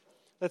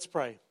Let's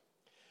pray.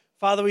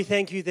 Father, we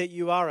thank you that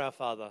you are our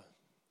Father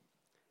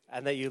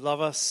and that you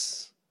love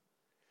us,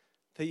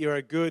 that you're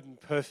a good and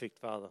perfect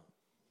Father.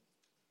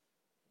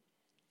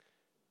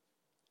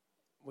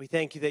 We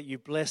thank you that you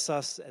bless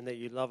us and that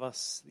you love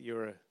us, that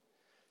you're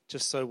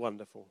just so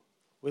wonderful.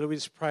 Will we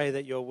just pray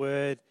that your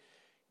word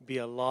be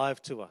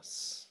alive to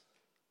us,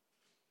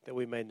 that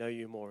we may know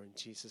you more in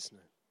Jesus'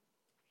 name.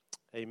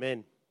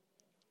 Amen.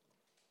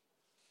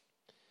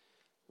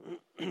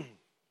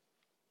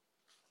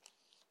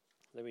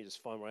 Let me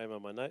just find where I am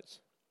on my notes.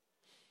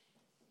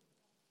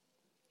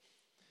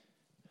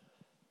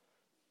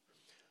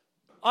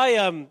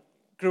 I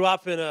grew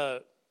up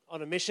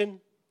on a mission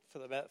for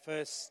the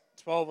first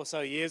 12 or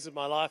so years of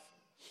my life.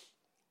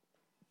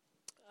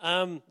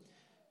 And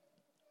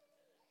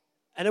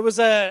it was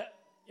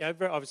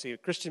obviously a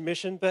Christian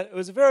mission, but it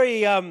was a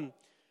very run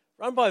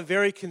by a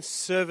very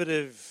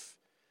conservative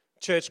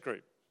church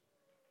group.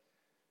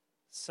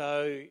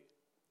 So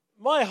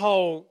my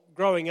whole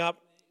growing up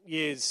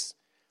years,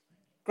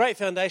 great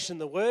foundation in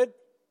the Word,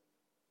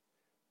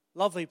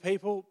 lovely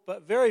people,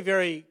 but very,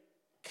 very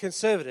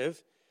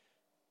conservative.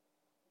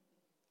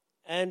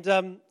 And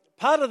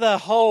part of the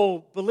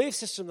whole belief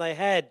system they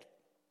had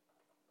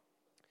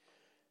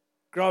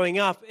growing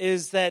up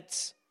is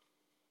that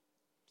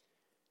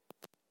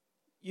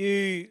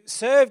you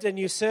served and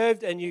you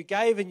served and you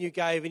gave and you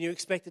gave and you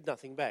expected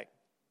nothing back.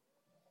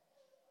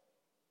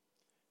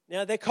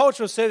 Now, their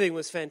cultural serving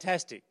was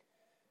fantastic,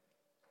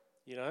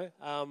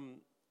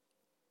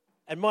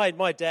 and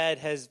my dad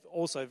has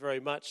also very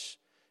much,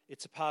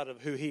 it's a part of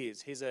who he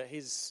is.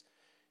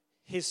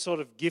 His sort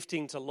of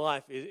gifting to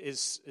life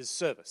is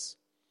service.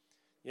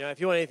 If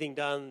you want anything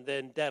done,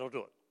 then Dad will do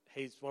it.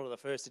 He's one of the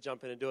first to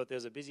jump in and do it.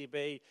 There's a busy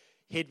bee,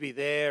 he'd be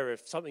there.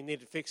 If something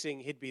needed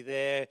fixing, he'd be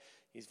there.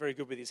 He's very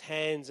good with his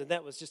hands, and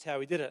that was just how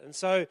he did it. And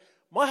so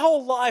my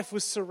whole life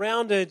was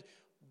surrounded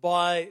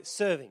by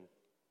serving.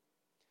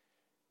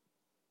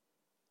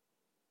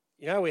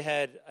 We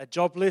had a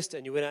job list,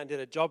 and you went out and did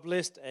a job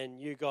list, and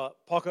you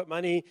got pocket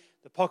money.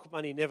 The pocket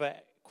money never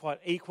quite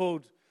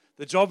equaled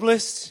the job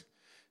list,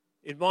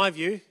 in my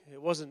view.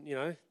 It wasn't,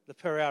 the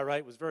per hour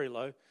rate was very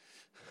low.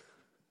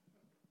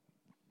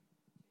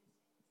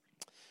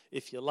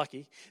 If you're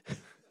lucky.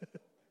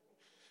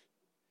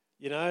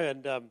 And I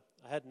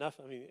had enough.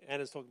 I mean,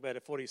 Anna's talking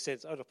about 40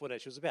 cents. I'd have put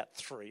out she was about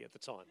 3 at the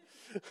time.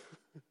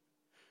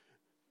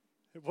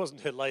 It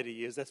wasn't her later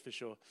years, that's for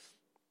sure.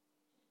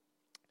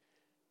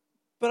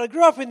 But I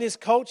grew up in this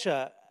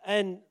culture,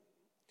 and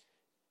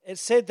it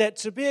said that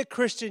to be a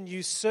Christian,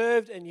 you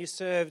served,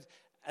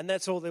 and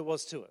that's all there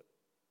was to it.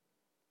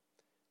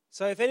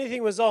 So if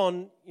anything was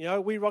on,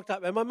 we rocked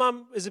up. And my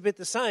mum is a bit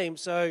the same,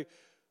 so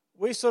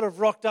we sort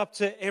of rocked up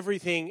to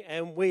everything,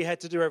 and we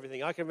had to do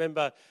everything. I can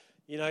remember,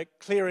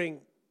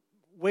 clearing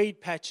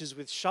weed patches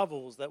with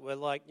shovels that were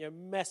like,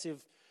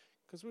 massive,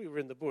 because we were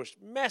in the bush,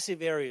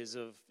 massive areas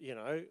of,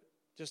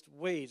 just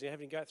weeds, and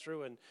having to go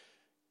through and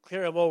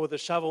clear them all with a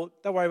shovel.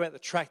 Don't worry about the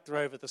tractor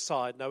over the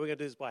side. No, we're going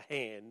to do this by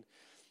hand,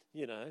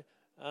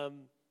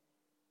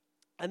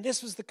 And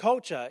this was the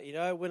culture,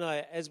 when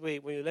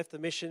we left the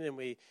mission and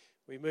we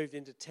moved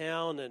into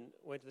town and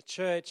went to the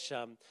church.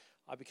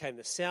 I became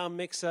the sound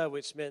mixer,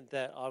 which meant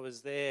that I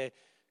was there,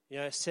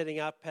 setting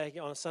up,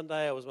 packing on a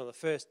Sunday. I was one of the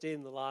first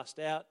in, the last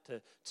out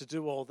to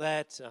do all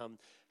that.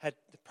 Had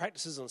the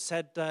practices on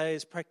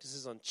Saturdays,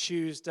 practices on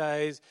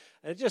Tuesdays,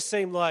 and it just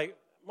seemed like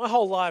my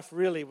whole life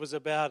really was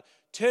about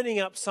turning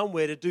up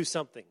somewhere to do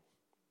something.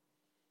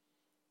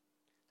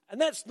 And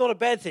that's not a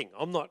bad thing.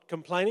 I'm not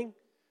complaining.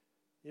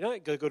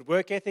 Got a good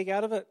work ethic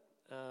out of it.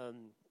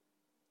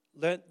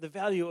 Learnt the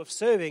value of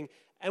serving,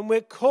 and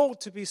we're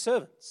called to be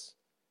servants.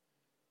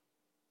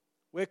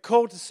 We're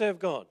called to serve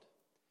God,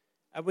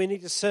 and we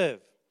need to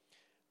serve.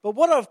 But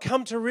what I've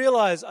come to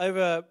realize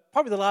over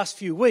probably the last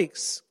few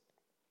weeks,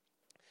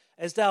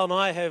 as Dale and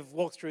I have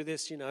walked through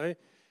this,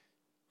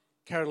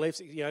 Karen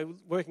Leafs,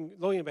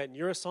 learning about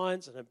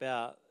neuroscience and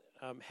about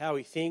how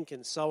we think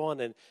and so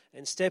on, and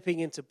stepping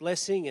into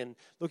blessing and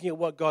looking at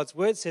what God's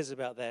word says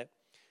about that.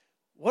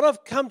 What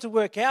I've come to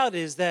work out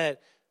is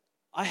that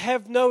I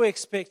have no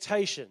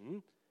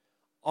expectation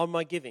on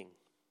my giving.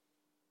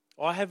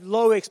 Or I have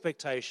low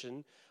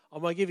expectation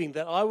on my giving,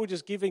 that I will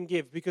just give and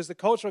give, because the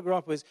culture I grew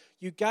up with,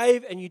 you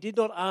gave and you did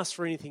not ask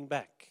for anything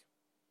back.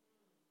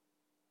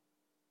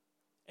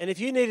 And if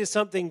you needed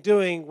something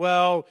doing,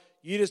 well,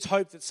 you just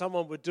hoped that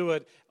someone would do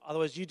it,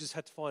 otherwise you just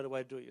had to find a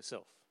way to do it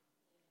yourself.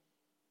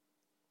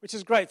 Which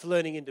is great for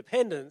learning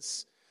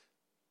independence,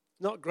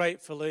 not great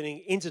for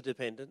learning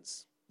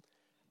interdependence.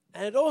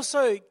 And it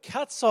also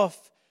cuts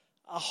off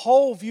a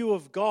whole view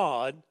of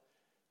God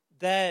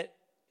that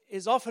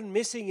is often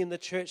missing in the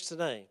church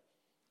today.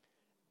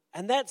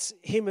 And that's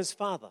Him as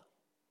Father.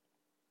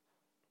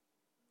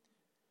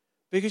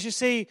 Because you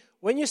see,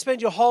 when you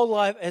spend your whole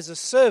life as a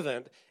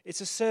servant,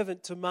 it's a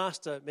servant to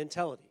master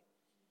mentality.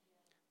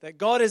 That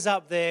God is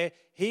up there,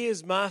 He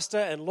is master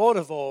and Lord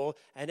of all,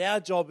 and our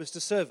job is to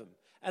serve Him.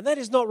 And that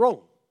is not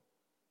wrong.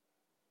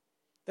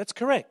 That's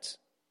correct.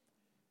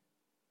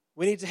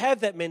 We need to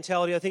have that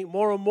mentality. I think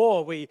more and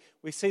more we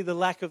see the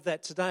lack of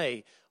that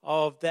today,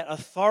 of that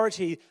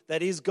authority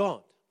that is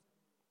God.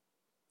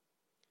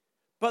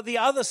 But the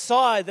other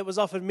side that was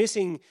often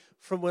missing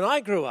from when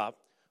I grew up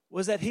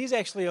was that he's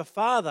actually a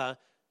father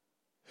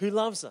who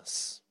loves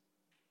us,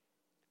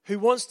 who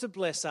wants to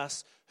bless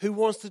us, who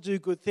wants to do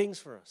good things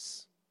for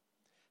us.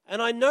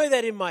 And I know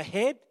that in my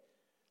head.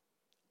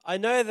 I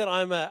know that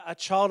I'm a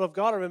child of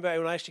God. I remember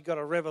when I actually got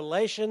a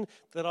revelation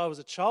that I was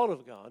a child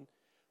of God.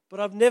 But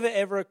I've never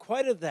ever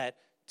equated that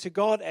to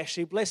God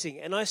actually blessing.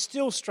 And I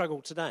still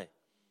struggle today.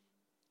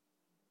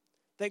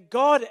 That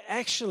God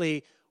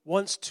actually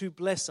wants to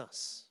bless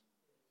us.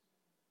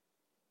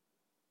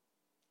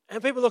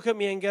 And people look at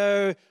me and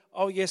go,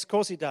 oh, yes, of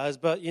course he does.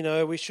 But,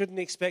 we shouldn't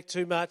expect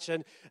too much.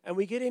 And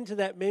we get into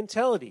that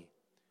mentality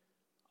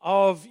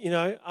of,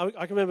 I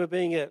can remember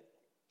being at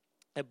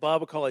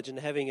Bible college and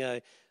having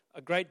a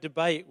great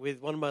debate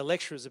with one of my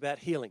lecturers about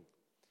healing.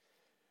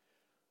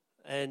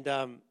 And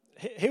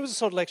he was the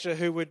sort of lecturer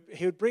who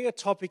would bring a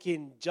topic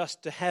in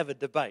just to have a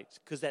debate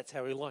because that's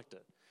how he liked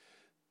it.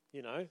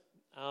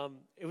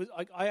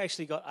 I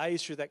actually got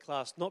A's through that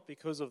class not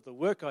because of the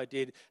work I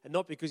did and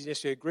not because he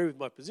necessarily agreed with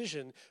my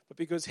position, but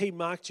because he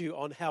marked you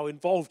on how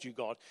involved you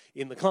got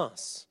in the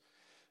class.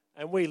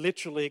 And we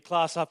literally,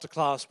 class after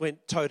class,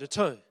 went toe to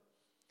toe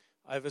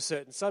over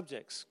certain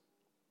subjects.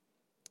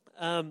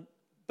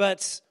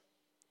 But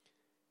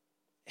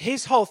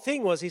his whole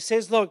thing was, he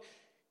says, look,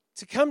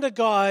 to come to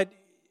God,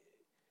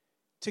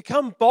 to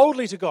come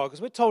boldly to God, because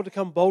we're told to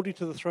come boldly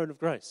to the throne of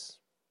grace,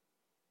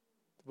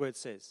 the word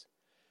says.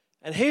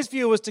 And his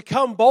view was to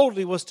come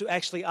boldly was to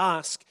actually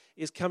ask,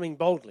 is coming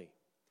boldly.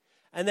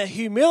 And that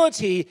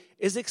humility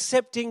is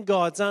accepting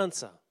God's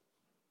answer.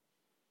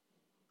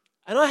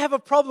 And I have a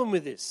problem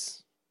with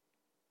this.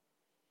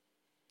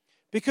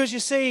 Because you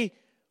see,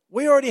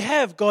 we already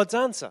have God's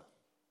answer.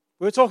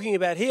 We're talking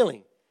about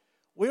healing.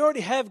 We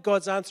already have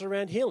God's answer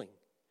around healing.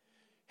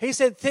 He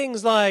said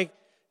things like,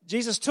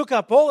 Jesus took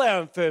up all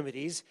our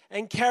infirmities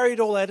and carried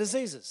all our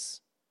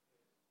diseases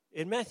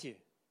in Matthew,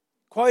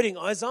 quoting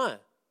Isaiah.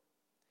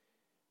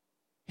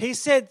 He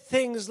said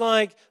things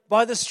like,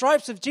 by the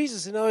stripes of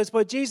Jesus, in other words,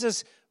 by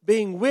Jesus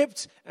being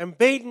whipped and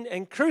beaten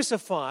and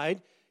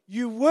crucified,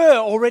 you were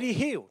already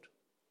healed.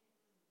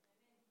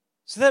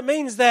 So that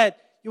means that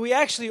we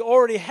actually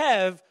already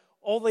have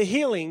all the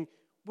healing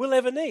we'll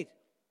ever need.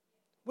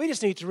 We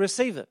just need to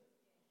receive it.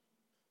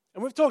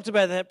 And we've talked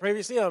about that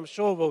previously. I'm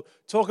sure we'll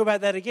talk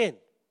about that again.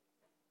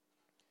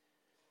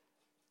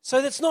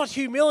 So that's not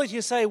humility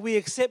to say we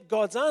accept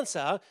God's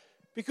answer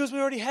because we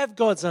already have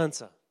God's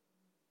answer.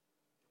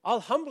 I'll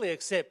humbly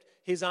accept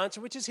his answer,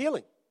 which is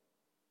healing.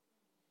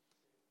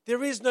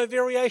 There is no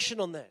variation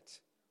on that.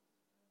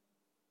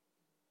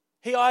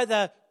 He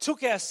either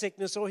took our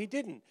sickness or he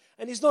didn't.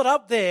 And he's not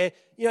up there,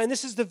 and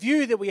this is the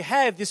view that we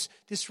have,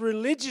 this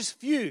religious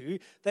view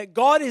that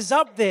God is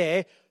up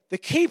there, the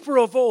keeper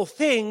of all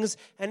things,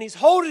 and he's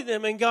holding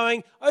them and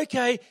going,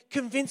 okay,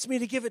 convince me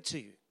to give it to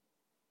you.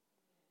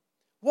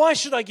 Why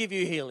should I give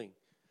you healing?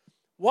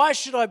 Why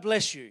should I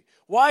bless you?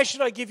 Why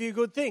should I give you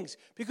good things?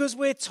 Because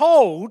we're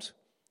told,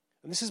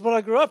 and this is what I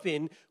grew up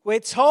in,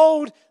 we're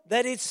told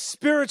that it's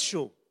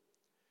spiritual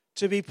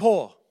to be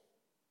poor.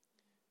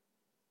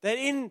 That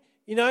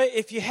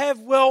if you have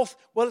wealth,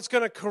 well, it's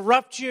going to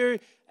corrupt you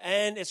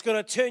and it's going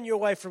to turn you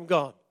away from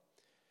God.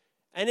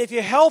 And if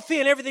you're healthy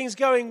and everything's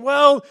going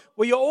well,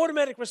 your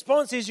automatic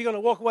response is you're going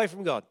to walk away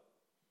from God.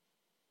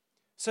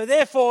 So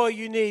therefore,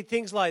 you need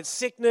things like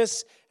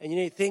sickness, and you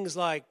need things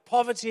like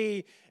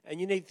poverty, and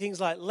you need things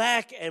like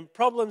lack and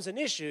problems and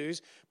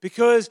issues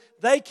because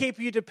they keep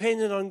you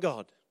dependent on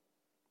God.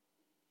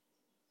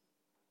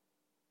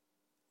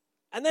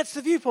 And that's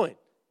the viewpoint.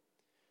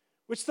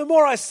 Which the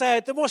more I say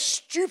it, the more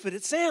stupid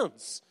it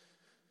sounds.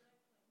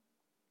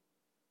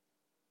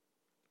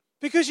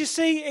 Because you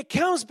see, it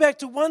comes back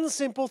to one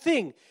simple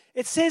thing.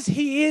 It says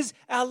he is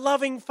our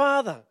loving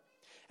Father.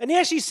 And he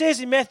actually says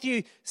in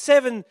Matthew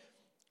 7,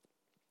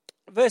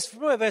 verse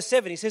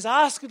 7, he says,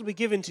 ask, it will be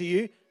given to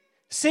you.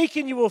 Seek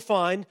and you will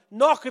find.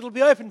 Knock, it will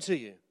be open to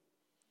you.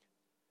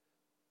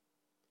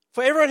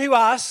 For everyone who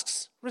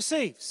asks,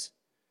 receives.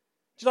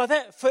 Do you like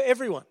that? For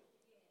everyone.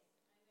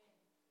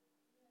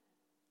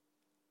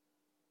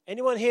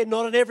 Anyone here?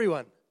 Not on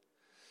everyone.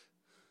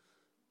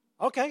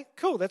 Okay,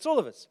 cool. That's all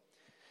of us.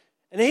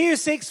 And he who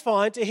seeks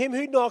finds, to him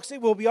who knocks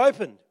it will be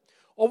opened.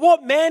 Or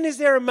what man is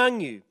there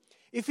among you?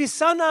 If his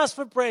son asks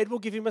for bread, we'll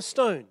give him a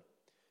stone.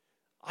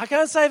 I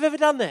can't say I've ever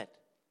done that.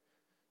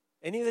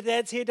 Any of the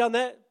dads here done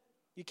that?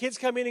 Your kids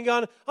come in and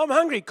go, I'm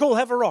hungry. Cool,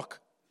 have a rock.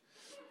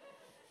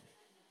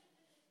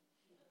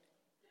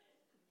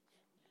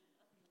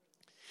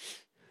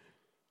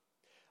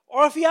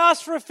 Or if he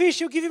asks for a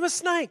fish, you'll give him a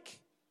snake.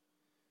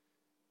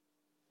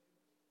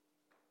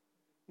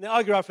 Now,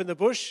 I grew up in the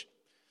bush.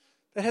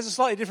 That has a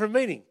slightly different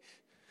meaning.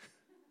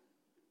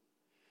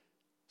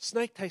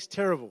 Snake tastes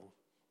terrible.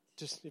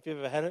 Just if you've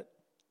ever had it.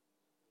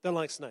 Don't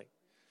like snake.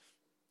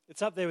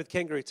 It's up there with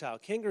kangaroo tail.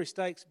 Kangaroo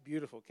steak's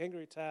beautiful.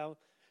 Kangaroo tail,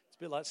 it's a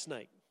bit like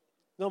snake.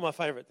 Not my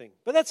favourite thing.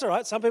 But that's all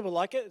right. Some people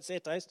like it. It's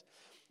their taste.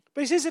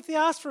 But he says if they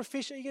ask for a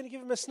fish, are you going to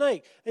give them a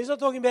snake? And he's not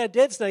talking about a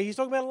dead snake. He's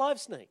talking about a live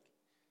snake.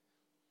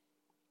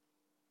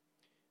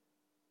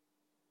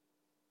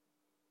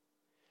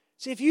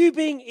 See, if you,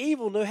 being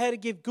evil, know how to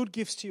give good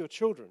gifts to your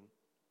children,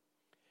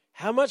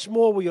 how much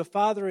more will your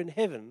Father in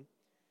heaven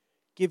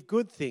give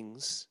good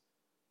things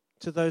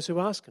to those who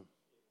ask him?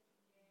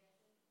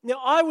 Now,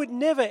 I would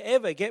never,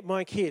 ever get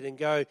my kid and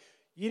go,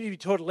 you need to be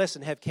taught a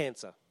lesson, have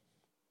cancer.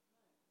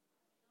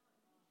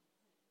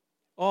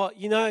 Or,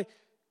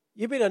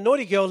 you've been a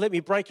naughty girl, let me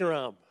break your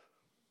arm.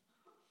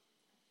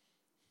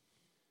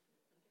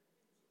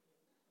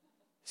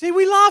 See,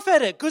 we laugh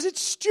at it because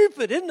it's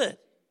stupid, isn't it?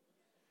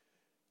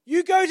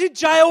 You go to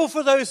jail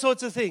for those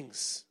sorts of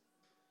things.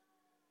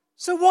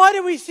 So why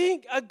do we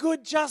think a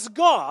good, just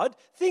God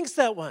thinks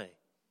that way?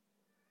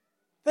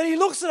 That he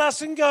looks at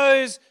us and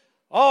goes,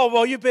 oh,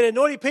 well, you've been a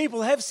naughty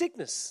people, have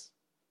sickness.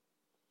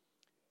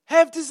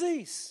 Have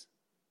disease.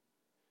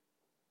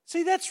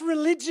 See, that's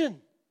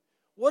religion.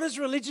 What does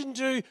religion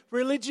do?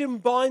 Religion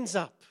binds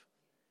up.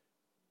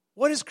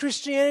 What is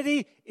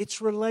Christianity? It's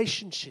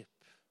relationship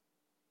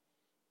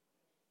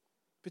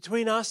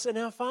between us and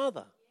our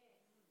Father.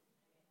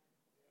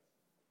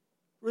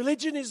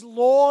 Religion is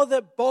law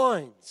that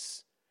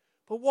binds.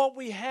 But what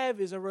we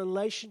have is a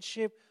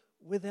relationship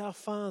with our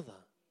Father.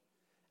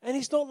 And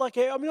he's not like,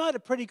 I've got a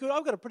pretty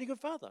good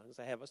father.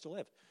 I still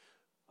have.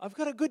 I've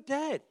got a good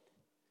dad.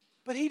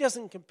 But he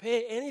doesn't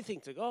compare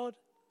anything to God.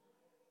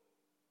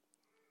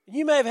 And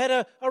you may have had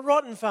a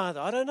rotten father,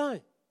 I don't know.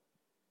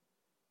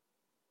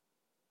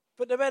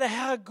 But no matter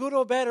how good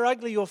or bad or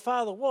ugly your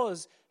father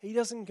was, he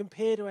doesn't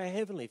compare to our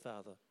Heavenly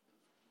Father.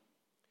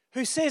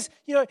 Who says,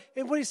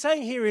 and what he's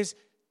saying here is,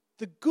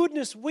 the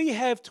goodness we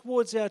have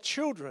towards our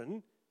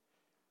children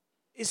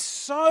is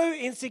so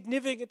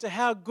insignificant to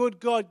how good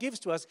God gives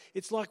to us,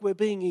 it's like we're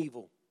being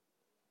evil.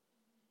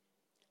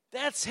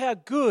 That's how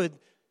good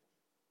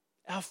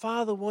our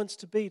Father wants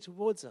to be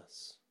towards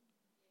us.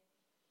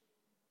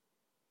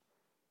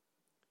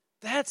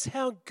 That's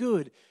how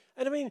good.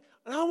 And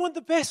I want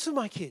the best for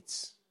my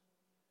kids.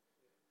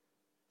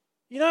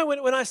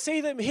 When I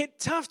see them hit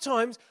tough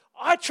times,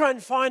 I try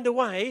and find a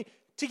way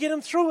to get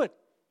them through it.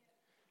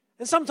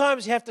 And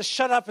sometimes you have to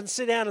shut up and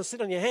sit down and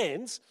sit on your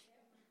hands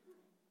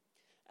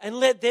and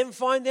let them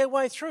find their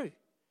way through.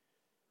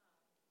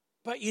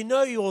 But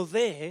you're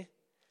there,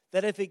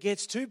 that if it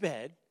gets too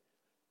bad,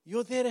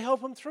 you're there to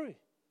help them through.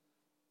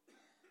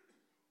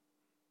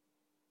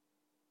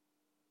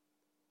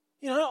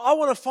 I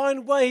want to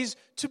find ways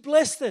to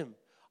bless them.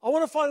 I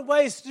want to find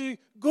ways to do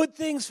good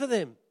things for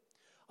them.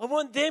 I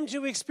want them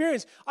to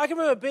experience. I can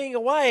remember being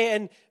away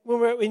and when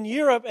we were in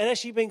Europe and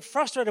actually being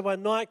frustrated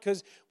one night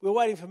because we were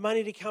waiting for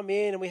money to come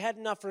in and we had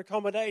enough for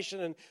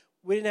accommodation and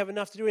we didn't have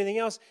enough to do anything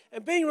else.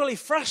 And being really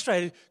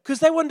frustrated because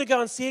they wanted to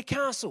go and see a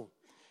castle.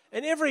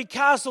 And every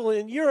castle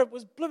in Europe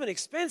was blooming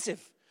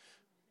expensive.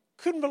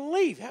 Couldn't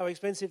believe how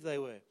expensive they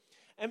were.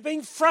 And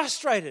being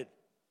frustrated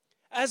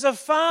as a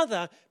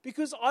father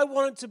because I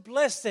wanted to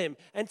bless them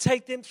and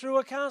take them through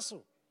a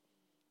castle.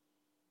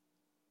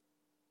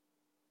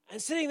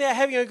 And sitting there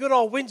having a good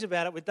old whinge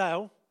about it with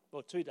Dale,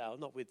 or to Dale,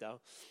 not with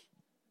Dale.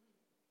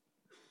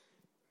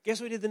 Guess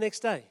what we did the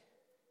next day?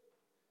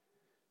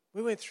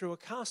 We went through a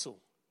castle.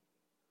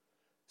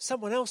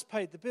 Someone else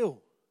paid the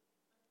bill.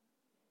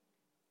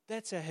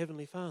 That's our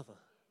Heavenly Father.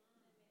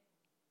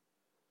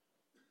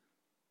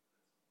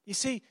 You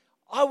see,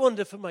 I wanted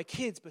it for my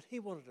kids, but He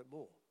wanted it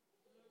more.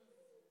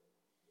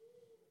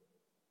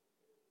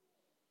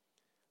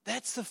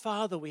 That's the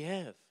Father we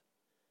have.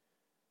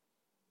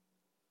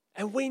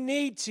 And we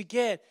need to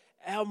get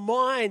our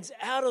minds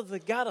out of the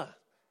gutter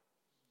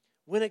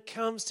when it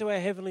comes to our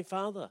Heavenly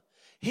Father.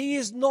 He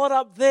is not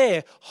up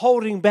there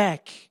holding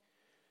back.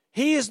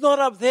 He is not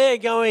up there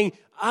going,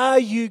 are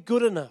you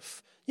good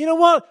enough? You know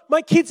what?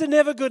 My kids are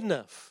never good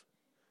enough.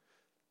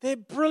 They're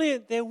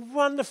brilliant. They're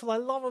wonderful. I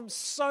love them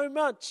so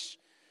much.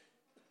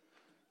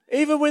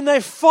 Even when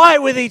they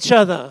fight with each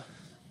other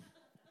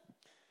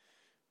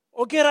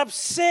or get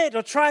upset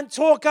or try and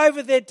talk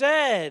over their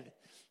dad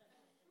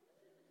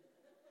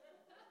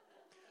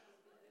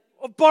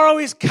or borrow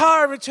his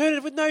car and return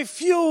it with no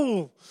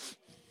fuel.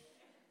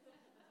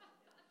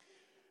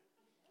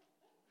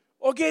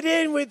 Or get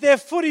in with their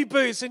footy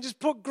boots and just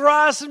put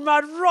grass and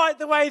mud right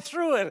the way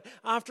through it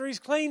after he's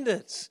cleaned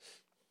it.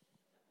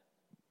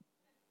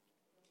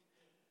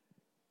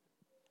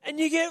 And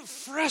you get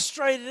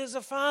frustrated as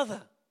a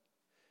father.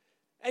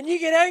 And you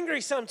get angry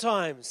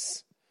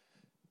sometimes.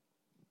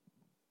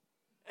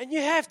 And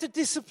you have to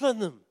discipline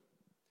them.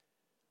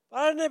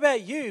 I don't know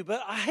about you,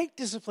 but I hate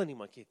disciplining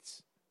my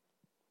kids.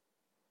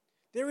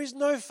 There is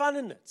no fun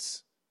in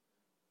it.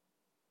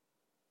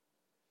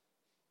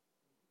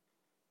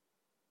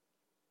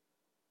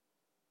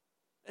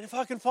 And if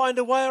I can find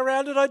a way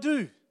around it, I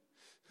do.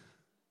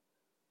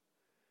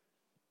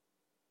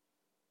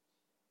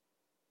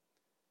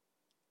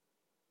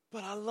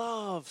 But I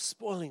love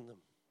spoiling them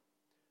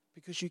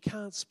because you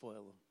can't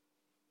spoil them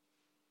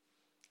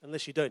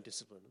unless you don't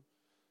discipline them.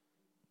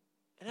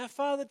 And our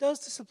Father does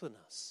discipline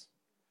us.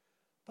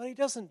 But He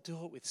doesn't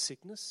do it with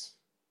sickness.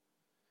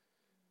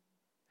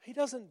 He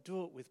doesn't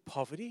do it with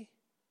poverty.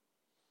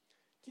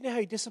 Do you know how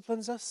He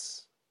disciplines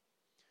us?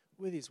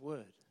 With His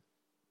Word.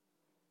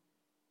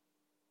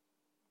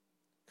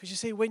 Because you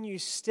see, when you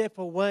step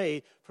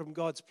away from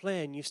God's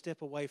plan, you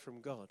step away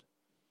from God.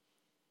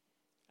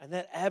 And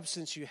that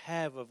absence you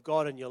have of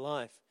God in your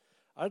life,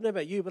 I don't know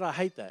about you, but I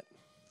hate that.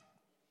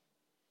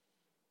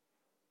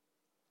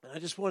 And I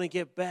just want to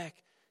get back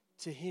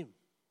to Him.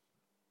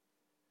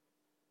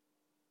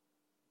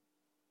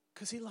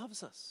 Because He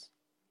loves us.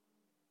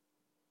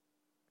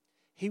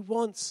 He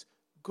wants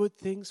good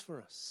things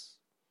for us.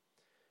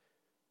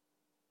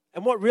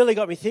 And what really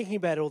got me thinking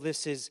about all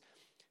this is,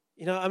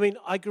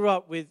 I grew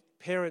up with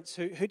parents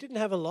who didn't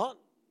have a lot.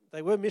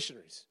 They were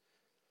missionaries.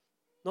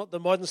 Not the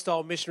modern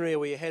style missionary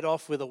where you head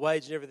off with a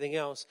wage and everything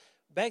else.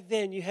 Back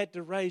then you had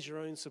to raise your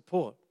own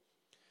support.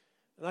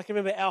 And I can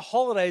remember our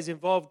holidays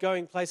involved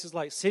going places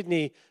like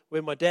Sydney,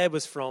 where my dad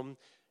was from,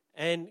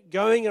 and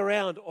going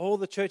around all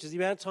the churches. The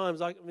amount of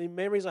times,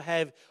 memories I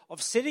have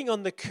of sitting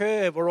on the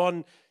curb or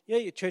on,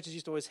 your churches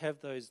used to always have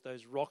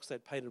those rocks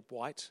they'd painted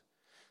white.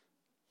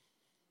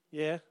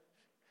 Yeah.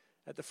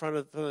 At the front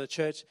of the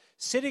church,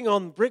 sitting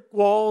on brick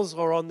walls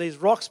or on these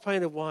rocks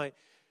painted white.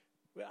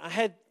 I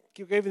had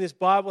given this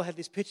Bible, had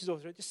these pictures all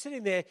through, just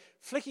sitting there,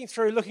 flicking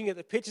through, looking at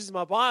the pictures in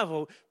my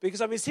Bible,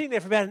 because I've been sitting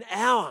there for about an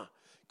hour,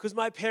 because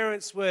my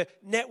parents were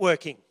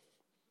networking,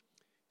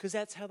 because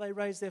that's how they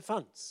raised their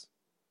funds.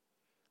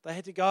 They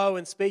had to go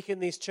and speak in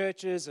these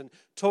churches and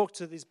talk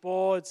to these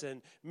boards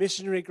and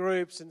missionary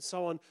groups and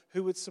so on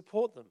who would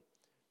support them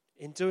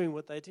in doing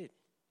what they did.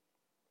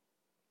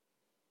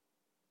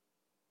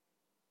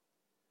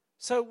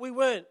 So we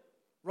weren't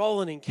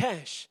rolling in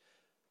cash,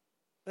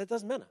 but it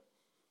doesn't matter.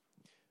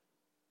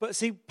 But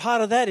see,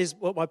 part of that is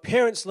what my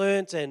parents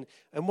learnt and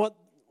what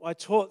I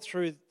taught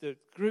through the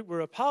group we're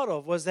a part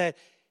of was that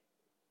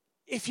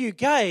if you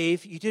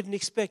gave, you didn't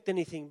expect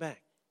anything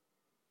back.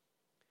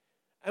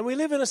 And we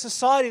live in a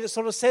society that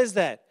sort of says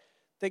that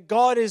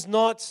God is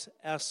not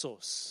our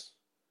source.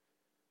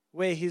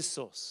 We're His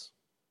source.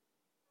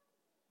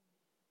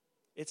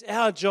 It's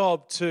our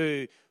job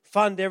to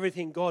fund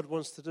everything God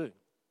wants to do.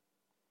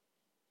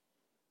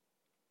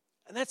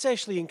 And that's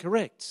actually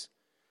incorrect.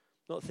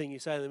 Not a thing you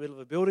say in the middle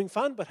of a building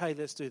fund, but hey,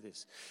 let's do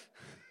this.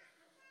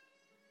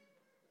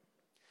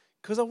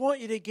 Because I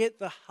want you to get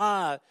the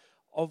heart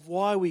of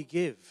why we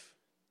give.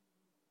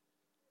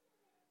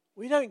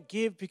 We don't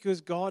give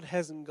because God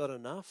hasn't got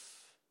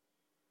enough.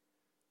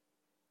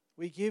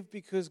 We give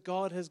because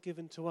God has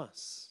given to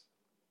us.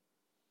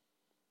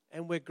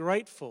 And we're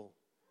grateful.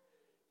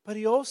 But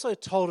He also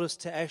told us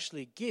to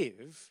actually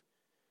give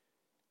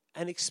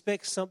and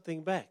expect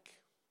something back.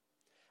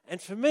 And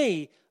for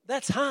me,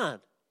 that's hard.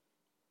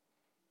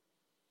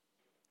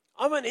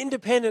 I'm an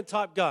independent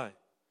type guy.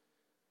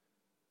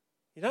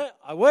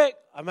 I work,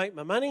 I make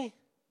my money.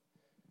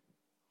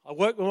 I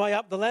work my way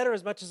up the ladder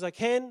as much as I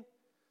can.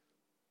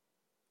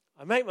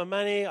 I make my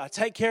money, I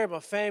take care of my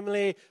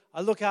family,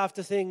 I look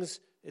after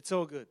things, it's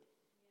all good.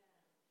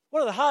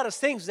 One of the hardest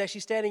things was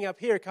actually standing up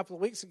here a couple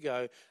of weeks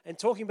ago and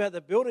talking about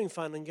the building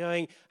fund and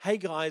going, hey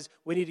guys,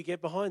 we need to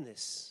get behind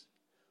this.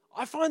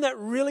 I find that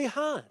really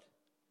hard.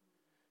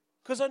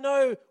 Because I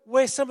know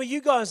where some of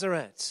you guys are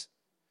at.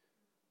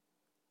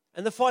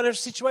 And the financial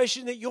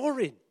situation that you're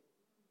in.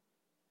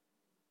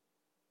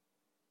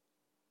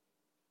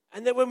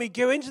 And that when we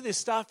go into this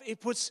stuff, it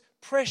puts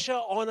pressure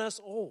on us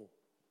all.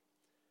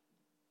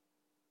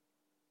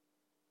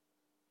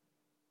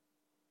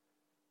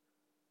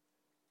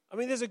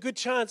 There's a good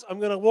chance I'm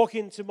going to walk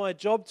into my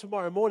job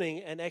tomorrow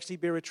morning and actually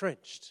be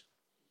retrenched.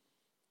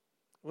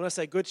 When I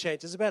say good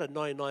chance, it's about a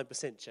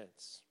 99%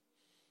 chance.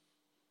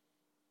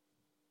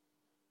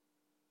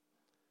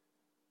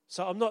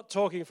 So I'm not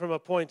talking from a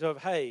point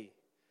of, hey,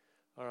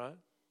 all right,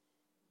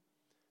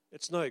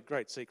 it's no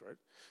great secret.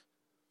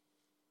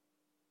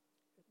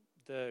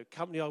 The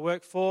company I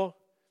work for,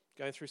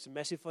 going through some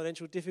massive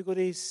financial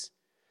difficulties,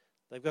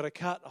 they've got to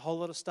cut a whole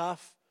lot of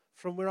staff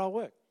from where I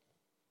work.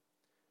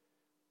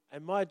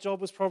 And my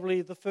job was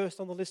probably the first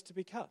on the list to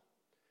be cut.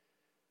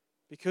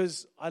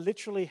 Because I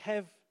literally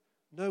have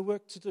no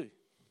work to do.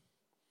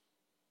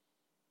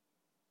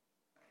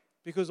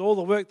 Because all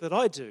the work that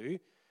I do,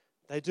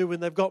 they do when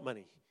they've got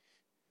money.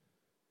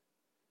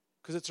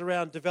 Because it's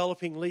around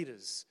developing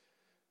leaders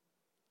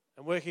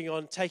and working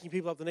on taking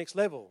people up the next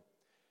level.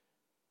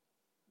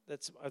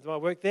 That's my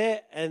work there.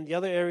 And the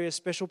other area is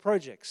special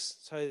projects.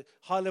 So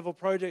high-level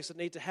projects that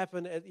need to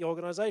happen at the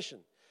organisation.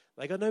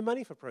 They got no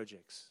money for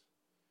projects.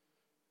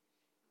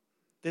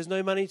 There's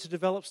no money to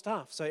develop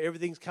staff. So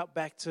everything's cut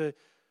back to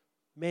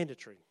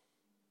mandatory.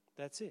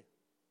 That's it.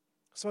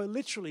 So I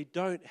literally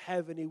don't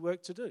have any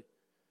work to do.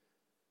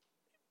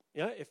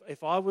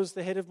 If I was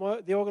the head of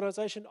the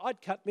organisation,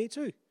 I'd cut me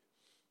too.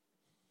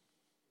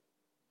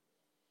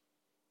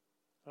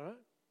 All right?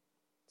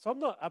 So I'm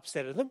not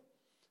upset at them.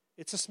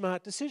 It's a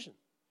smart decision.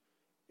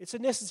 It's a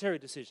necessary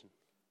decision.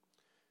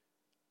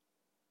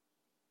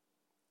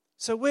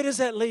 So where does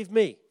that leave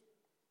me?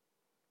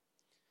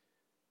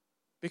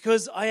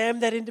 Because I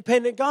am that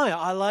independent guy.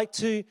 I like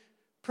to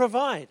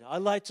provide. I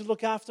like to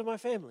look after my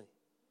family.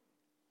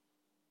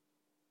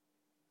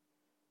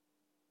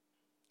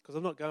 Because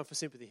I'm not going for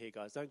sympathy here,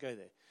 guys. Don't go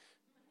there.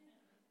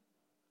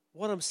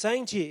 What I'm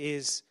saying to you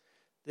is,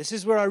 this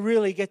is where I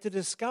really get to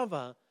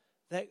discover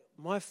that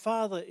my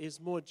Father is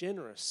more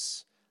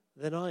generous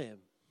than I am.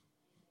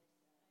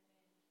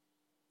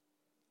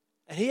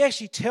 And He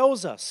actually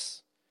tells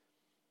us,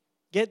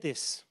 get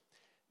this,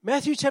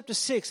 Matthew chapter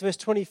 6, verse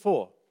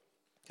 24.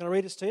 Can I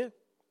read this to you?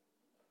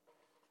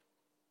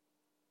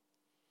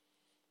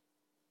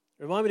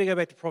 Remind me to go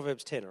back to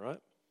Proverbs 10, all right?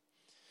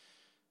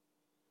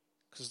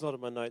 Because it's not in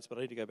my notes, but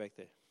I need to go back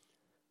there.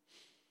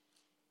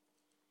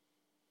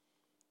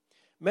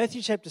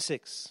 Matthew chapter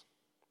 6.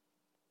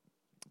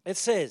 It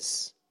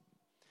says,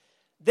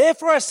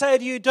 therefore I say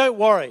to you, don't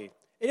worry.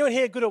 Anyone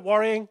here good at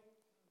worrying?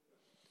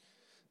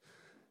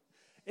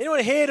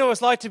 Anyone here know what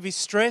it's like to be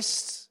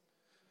stressed?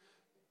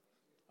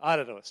 I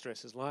don't know what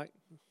stress is like.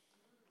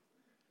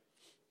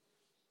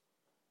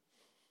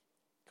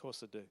 Of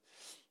course I do.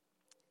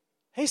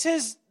 He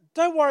says,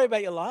 don't worry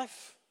about your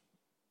life.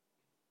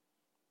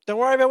 Don't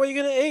worry about what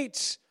you're going to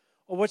eat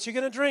or what you're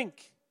going to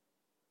drink.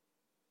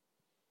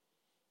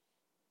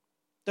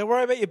 Don't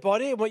worry about your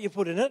body and what you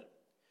put in it.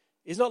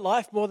 Is not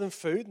life more than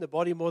food and the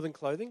body more than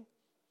clothing?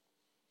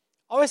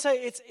 I always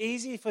say it's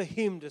easy for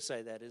Him to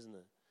say that, isn't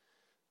it?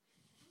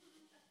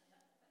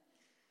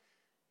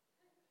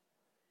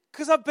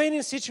 Because I've been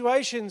in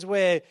situations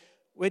where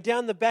we're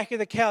down the back of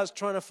the couch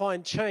trying to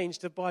find change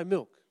to buy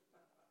milk.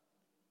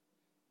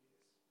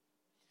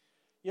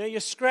 You know,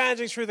 you're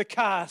scrounging through the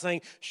car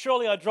saying,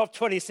 surely I dropped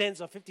 20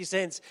 cents or 50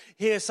 cents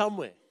here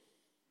somewhere.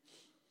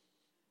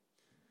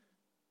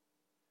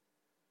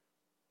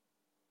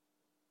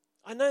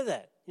 I know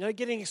that. You know,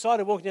 getting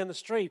excited walking down the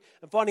street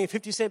and finding a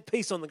 50-cent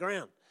piece on the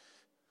ground.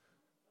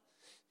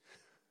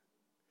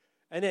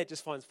 Annette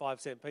just finds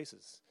 5-cent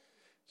pieces.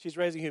 She's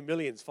raising her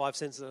millions, 5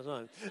 cents at a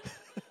time.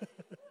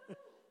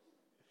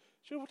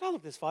 She goes, well,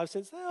 look, there's 5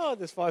 cents there. Oh,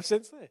 there's 5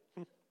 cents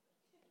there.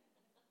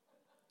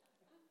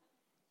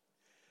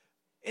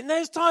 In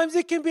those times,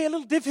 it can be a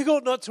little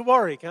difficult not to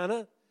worry, can't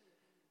it?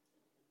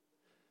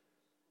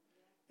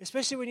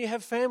 Especially when you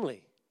have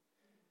family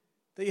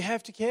that you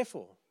have to care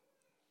for.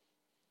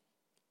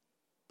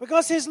 But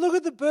God says, look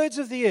at the birds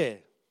of the air.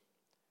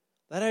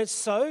 They don't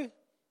sow.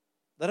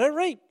 They don't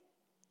reap.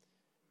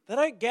 They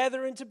don't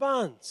gather into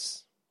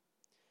barns.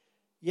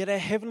 Yet our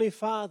Heavenly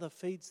Father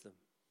feeds them.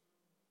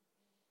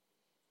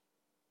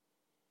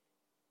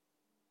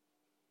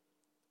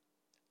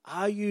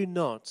 Are you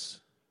not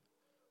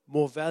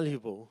more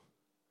valuable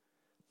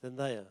than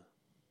they are?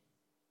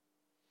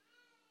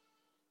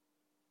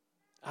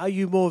 Are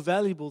you more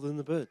valuable than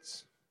the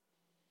birds?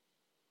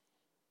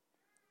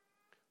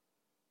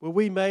 Were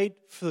we made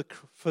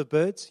for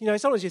birds? You know,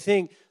 sometimes you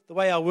think the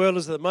way our world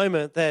is at the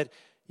moment that,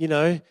 you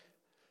know,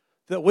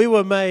 that we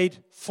were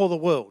made for the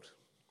world.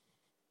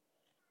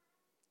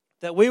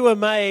 That we were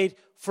made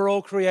for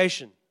all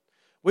creation.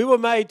 We were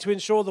made to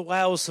ensure the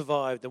whales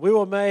survived. And we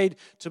were made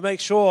to make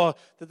sure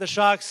that the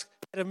sharks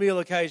had a meal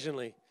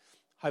occasionally.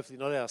 Hopefully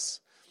not us.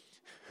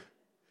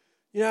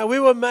 You know, we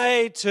were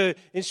made to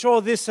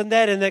ensure this and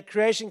that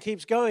creation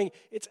keeps going.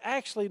 It's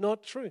actually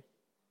not true.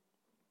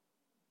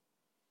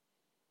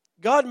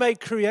 God made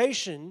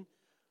creation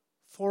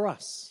for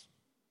us.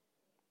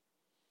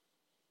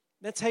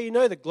 That's how you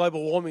know that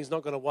global warming is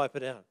not going to wipe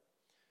it out.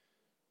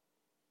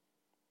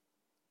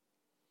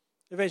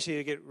 Eventually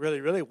it'll get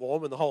really, really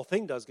warm and the whole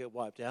thing does get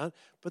wiped out,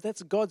 but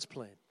that's God's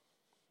plan.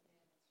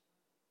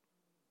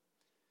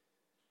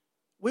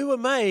 We were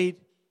made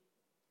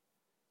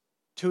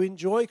to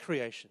enjoy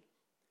creation.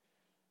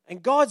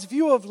 And God's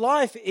view of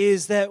life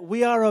is that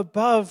we are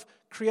above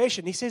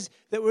creation. He says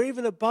that we're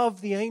even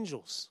above the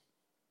angels.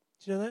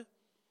 Do you know that?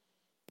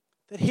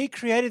 That He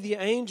created the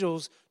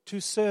angels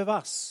to serve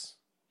us.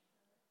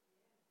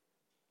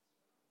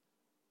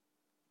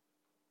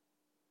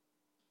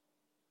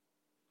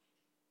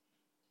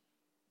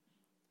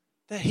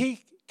 That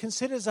He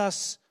considers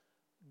us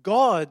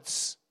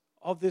gods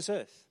of this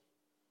earth.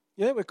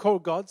 You know, we're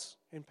called gods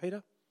in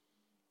Peter.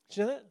 Did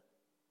you know that?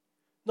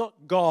 Not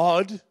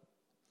God.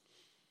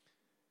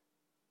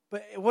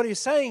 But what he's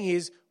saying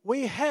is,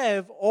 we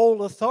have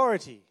all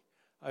authority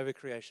over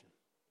creation.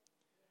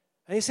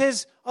 And he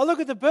says, I look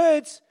at the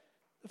birds,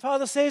 the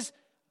Father says,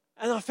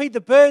 and I feed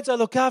the birds, I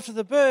look after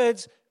the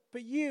birds,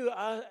 but you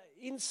are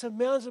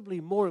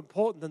insurmountably more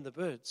important than the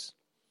birds.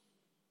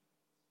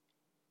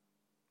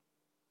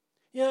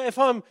 You know, if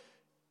I'm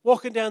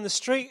walking down the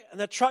street and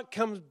the truck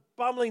comes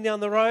bumbling down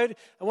the road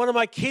and one of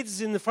my kids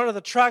is in the front of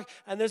the truck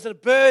and there's a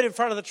bird in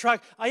front of the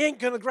truck, I ain't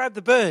going to grab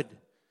the bird.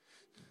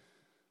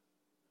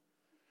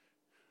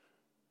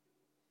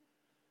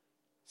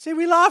 See,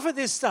 we laugh at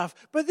this stuff,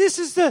 but this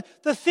is the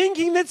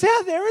thinking that's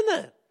out there,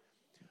 isn't it?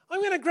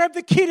 I'm going to grab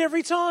the kid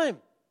every time.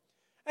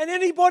 And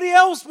anybody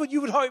else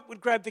you would hope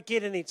would grab the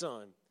kid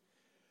anytime.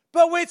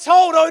 But we're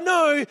told, oh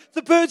no,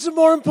 the birds are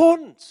more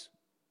important.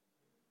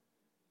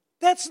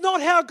 That's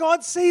not how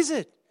God sees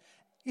it.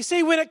 You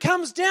see, when it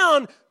comes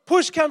down,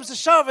 push comes to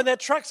shove and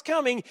that truck's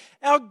coming,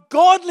 our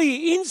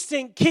godly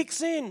instinct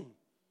kicks in.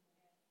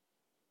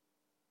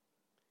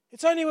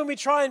 It's only when we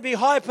try and be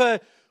hyper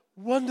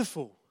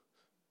wonderful,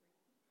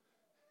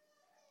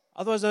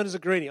 otherwise known as a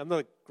greenie. I'm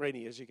not a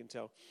greenie, as you can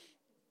tell.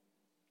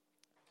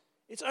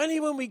 It's only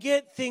when we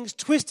get things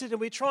twisted and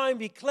we try and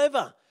be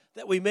clever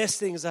that we mess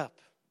things up.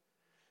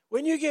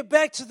 When you get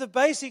back to the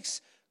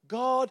basics,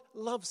 God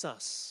loves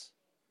us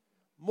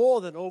more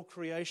than all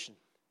creation.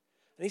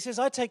 And he says,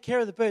 I take care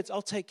of the birds,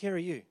 I'll take care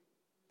of you.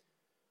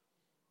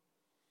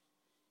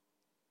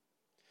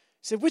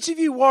 He said, which of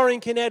you worrying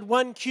can add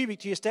 1 cubit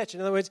to your stature?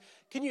 In other words,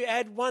 can you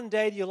add 1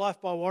 day to your life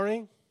by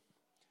worrying?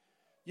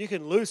 You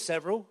can lose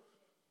several.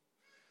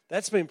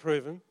 That's been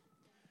proven.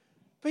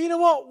 But you know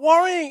what?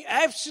 Worrying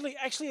actually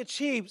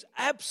achieves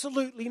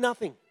absolutely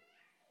nothing.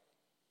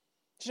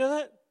 Do you know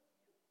that?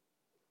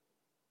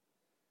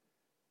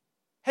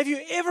 Have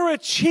you ever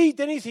achieved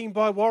anything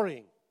by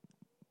worrying?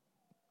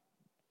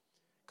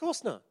 Of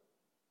course not.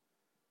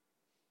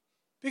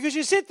 Because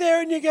you sit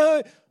there and you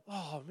go,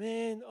 oh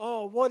man,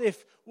 what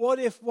if?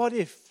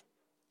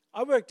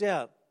 I worked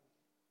out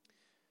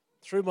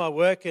through my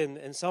work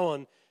and so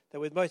on that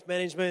with most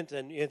management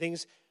and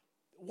things,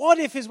 what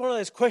if is one of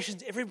those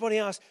questions everybody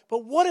asks,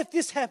 but what if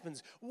this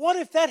happens? What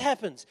if that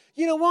happens?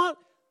 You know what?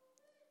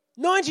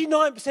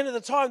 99% of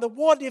the time, the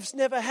what ifs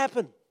never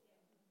happen.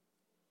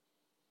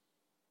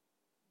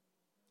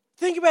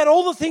 Think about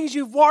all the things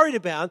you've worried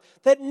about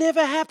that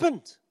never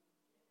happened.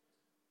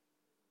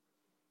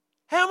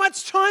 How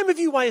much time have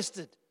you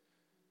wasted?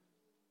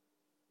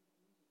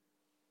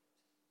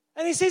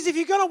 And he says, if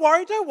you're going to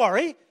worry, don't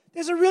worry.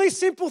 There's a really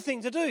simple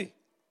thing to do.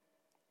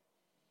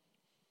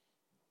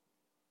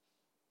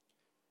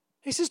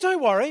 He says,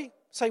 don't worry,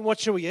 saying,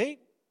 what shall we eat?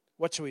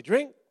 What shall we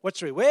drink? What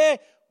shall we wear?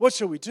 What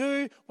shall we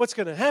do? What's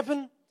going to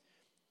happen?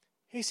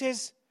 He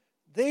says,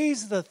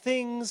 these are the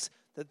things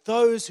that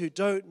those who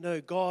don't know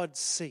God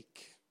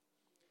seek.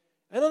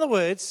 In other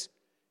words,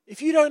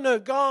 if you don't know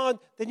God,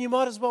 then you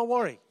might as well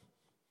worry.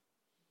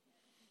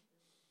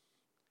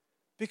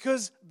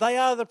 Because they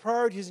are the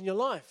priorities in your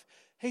life.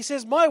 He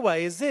says, my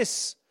way is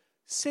this.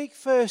 Seek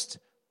first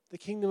the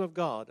kingdom of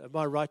God and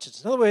my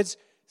righteousness. In other words,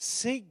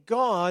 seek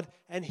God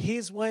and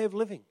his way of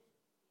living.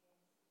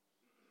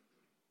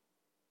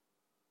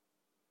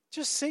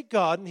 Just seek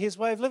God and his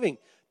way of living.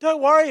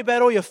 Don't worry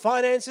about all your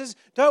finances.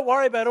 Don't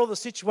worry about all the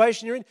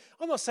situation you're in.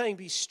 I'm not saying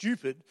be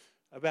stupid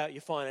about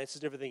your finances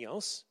and everything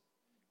else.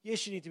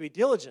 Yes, you need to be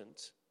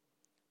diligent,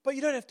 but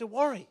you don't have to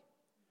worry.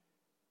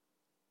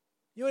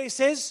 You know what he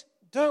says?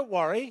 Don't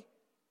worry,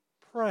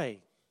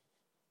 pray.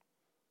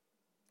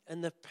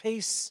 And the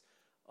peace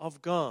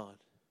of God,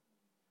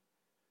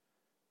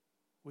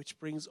 which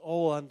brings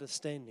all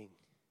understanding,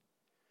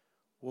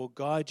 will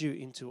guide you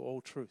into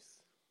all truth.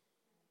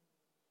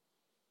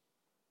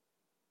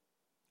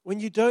 When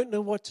you don't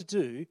know what to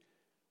do,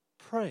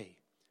 pray.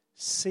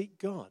 Seek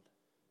God.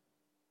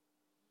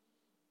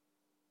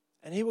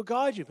 And he will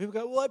guide you. People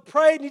go, well, I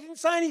prayed and he didn't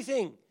say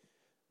anything.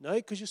 No,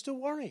 because you're still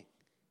worrying.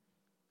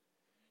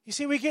 You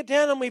see, we get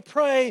down and we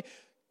pray,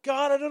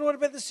 God, I don't know what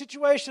about the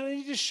situation. I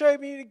need you to show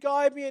me, to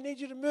guide me. I need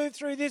you to move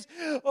through this.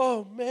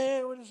 Oh,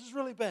 man, well, this is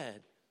really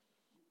bad.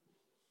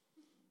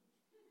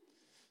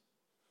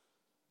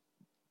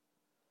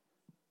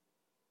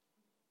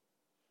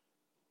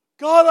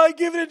 God, I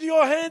give it into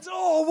your hands.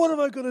 Oh, what am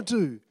I going to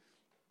do?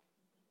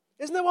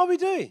 Isn't that what we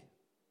do? And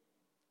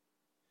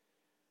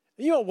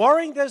you know what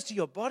worrying does to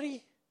your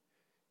body?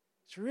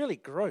 It's really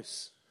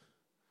gross.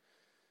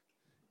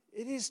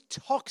 It is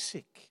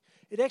toxic.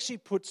 It actually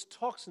puts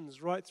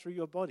toxins right through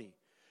your body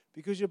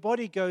because your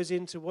body goes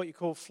into what you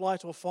call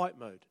flight or fight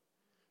mode.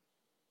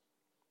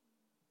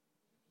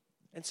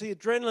 And so your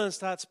adrenaline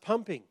starts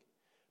pumping.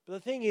 But the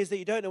thing is that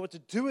you don't know what to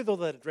do with all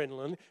that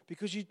adrenaline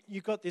because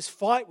you've got this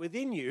fight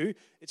within you.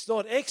 It's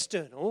not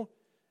external.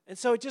 And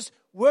so it just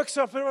works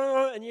up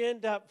and you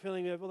end up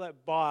feeling all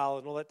that bile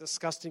and all that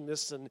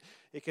disgustingness, and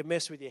it can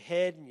mess with your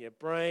head and your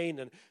brain,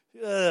 and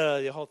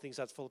your whole thing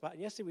starts to fall apart.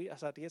 And yesterday we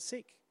start to get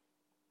sick.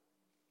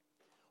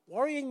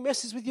 Worrying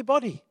messes with your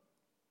body.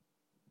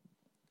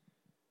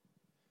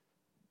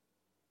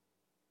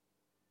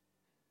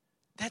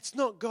 That's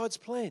not God's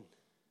plan.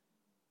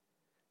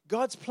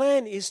 God's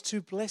plan is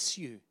to bless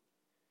you.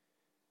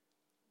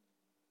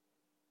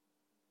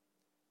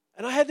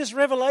 And I had this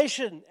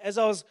revelation as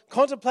I was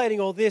contemplating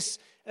all this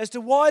as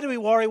to why do we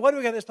worry, why do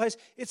we go to this place?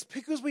 It's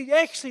because we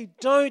actually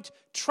don't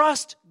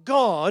trust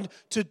God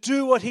to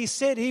do what he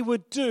said he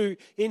would do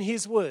in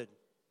his word.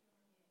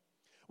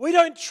 We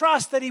don't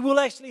trust that he will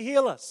actually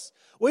heal us.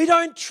 We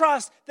don't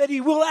trust that he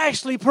will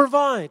actually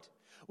provide.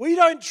 We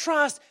don't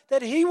trust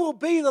that he will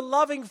be the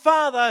loving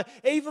father,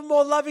 even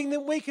more loving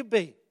than we could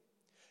be.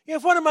 You know,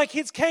 if one of my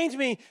kids came to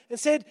me and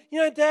said, you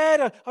know,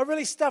 Dad, I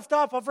really stuffed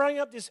up. I've rung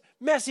up this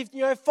massive,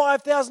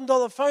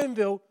 $5,000 phone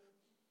bill.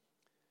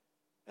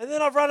 And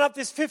then I've run up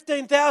this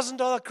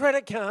 $15,000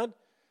 credit card.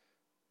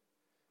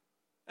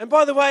 And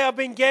by the way, I've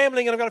been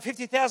gambling and I've got a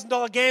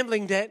 $50,000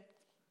 gambling debt.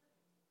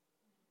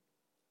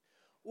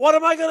 What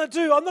am I going to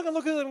do? I'm not going to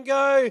look at them and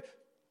go,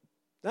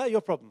 no, your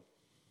problem.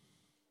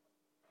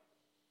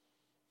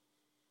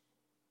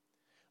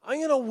 I'm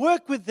going to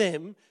work with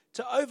them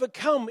to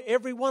overcome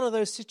every one of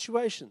those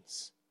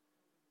situations.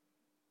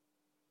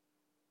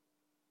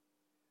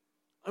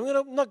 I'm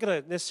not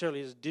going to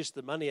necessarily just dish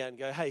the money out and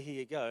go, hey, here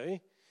you go.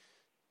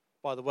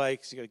 By the way,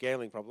 because you've got a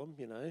gambling problem,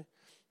 you know.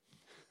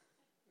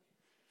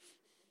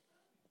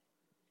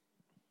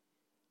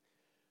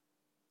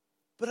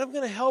 But I'm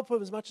going to help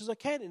them as much as I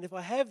can. And if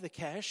I have the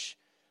cash,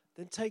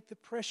 then take the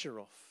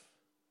pressure off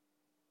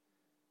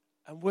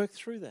and work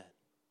through that.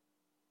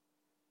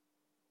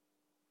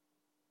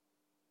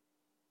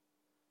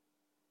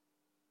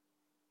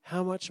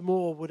 How much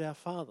more would our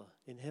Father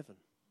in heaven?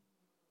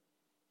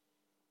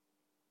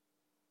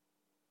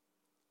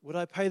 Would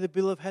I pay the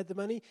bill if I had the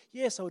money?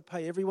 Yes, I would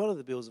pay every one of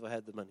the bills if I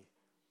had the money.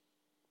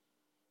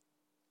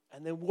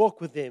 And then walk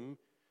with them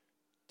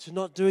to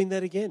not doing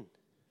that again.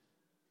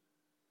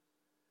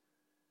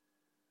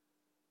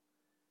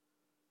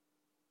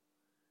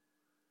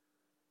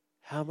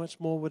 How much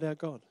more would our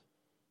God?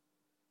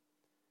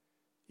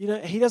 You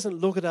know, He doesn't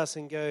look at us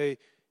and go,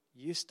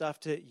 you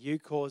stuffed it, you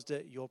caused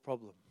it, your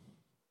problem.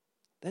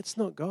 That's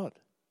not God.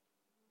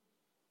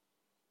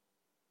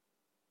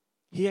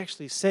 He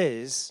actually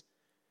says,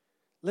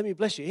 let me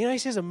bless you. You know, He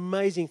says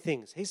amazing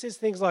things. He says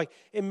things like,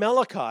 in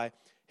Malachi,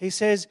 He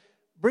says,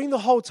 bring the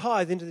whole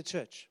tithe into the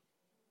church.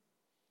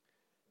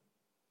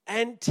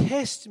 And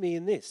test me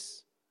in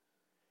this.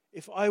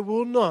 If I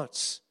will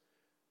not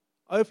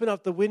open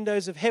up the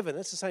windows of heaven.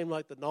 That's the same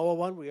like the Noah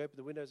one, we open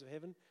the windows of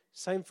heaven.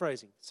 Same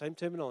phrasing, same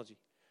terminology.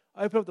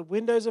 Open up the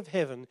windows of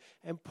heaven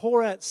and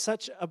pour out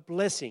such a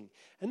blessing.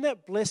 And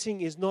that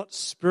blessing is not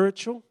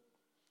spiritual.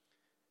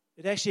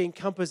 It actually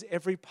encompasses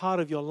every part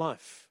of your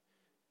life.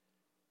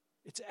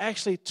 It's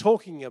actually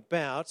talking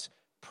about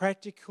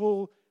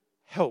practical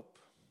help.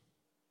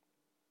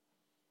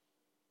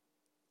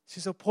 He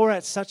says, I'll pour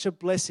out such a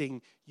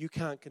blessing, you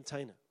can't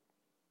contain it.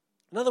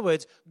 In other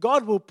words,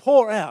 God will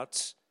pour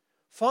out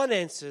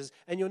finances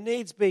and your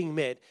needs being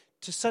met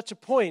to such a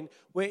point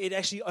where it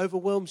actually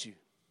overwhelms you.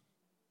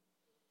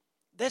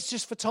 That's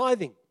just for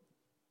tithing.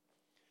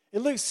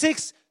 In Luke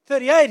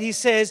 6:38, He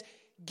says,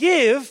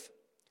 give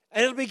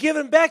and it'll be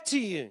given back to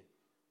you.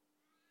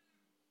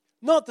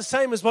 Not the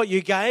same as what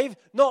you gave,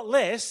 not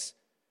less,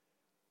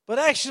 but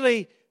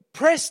actually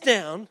pressed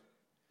down,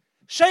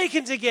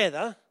 shaken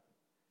together,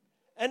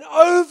 and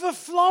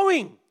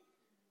overflowing.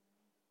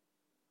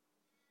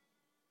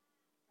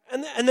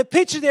 And the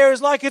picture there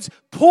is like it's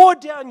poured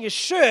down your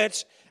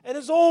shirt and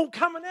it's all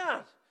coming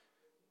out.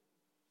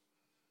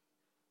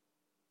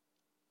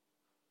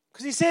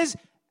 Because He says,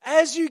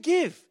 as you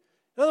give.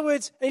 In other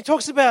words, and He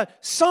talks about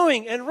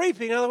sowing and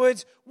reaping. In other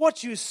words,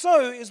 what you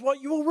sow is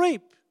what you will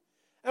reap.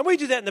 And we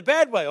do that in the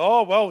bad way.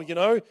 Oh, well, you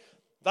know,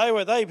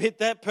 they hit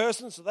that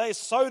person, so they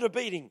sowed a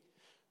beating.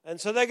 And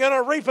so they're going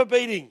to reap a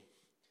beating.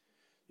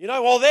 You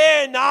know, well,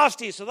 they're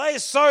nasty, so they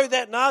sow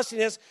that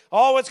nastiness.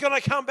 Oh, it's going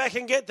to come back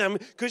and get them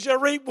because you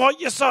reap what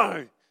you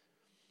sow.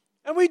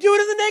 And we do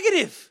it in the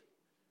negative.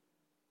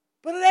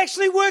 But it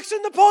actually works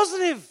in the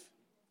positive.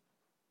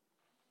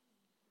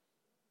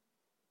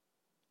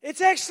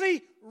 It's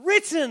actually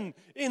written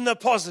in the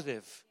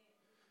positive.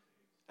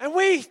 And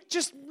we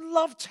just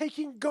love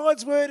taking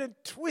God's word and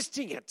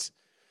twisting it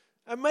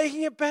and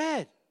making it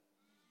bad.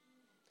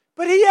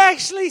 But He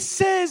actually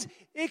says,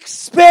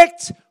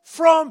 expect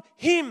from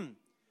Him.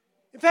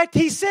 In fact,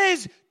 He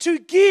says to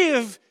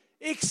give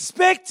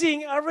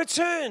expecting a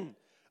return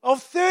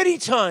of 30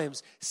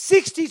 times,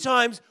 60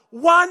 times,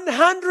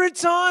 100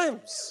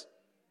 times.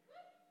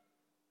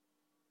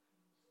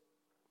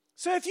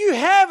 So if you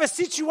have a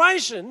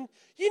situation,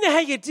 you know how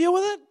you deal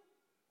with it?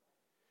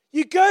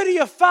 You go to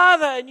your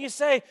Father and you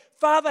say,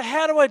 Father,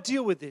 how do I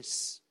deal with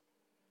this?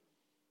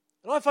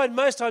 And I find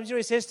most times, you know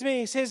what He says to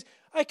me? He says,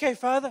 okay,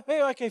 Father,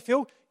 okay,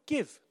 Phil,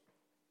 give.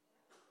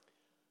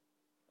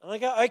 And I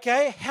go,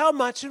 okay, how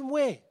much and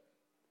where?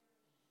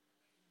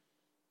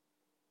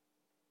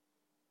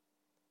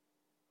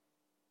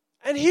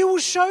 And He will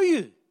show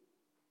you.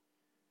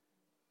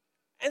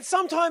 And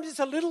sometimes it's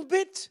a little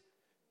bit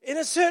in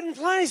a certain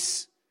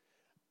place.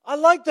 I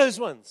like those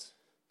ones.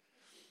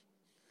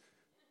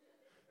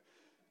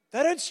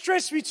 They don't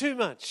stress me too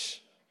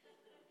much.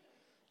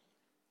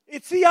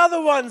 It's the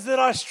other ones that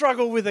I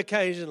struggle with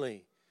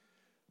occasionally.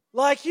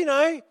 Like, you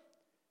know,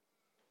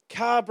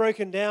 car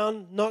broken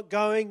down, not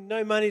going,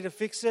 no money to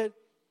fix it.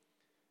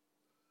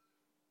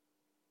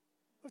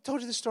 I've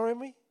told you the story,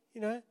 haven't we?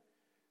 You know,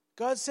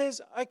 God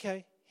says,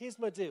 okay, here's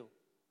my deal.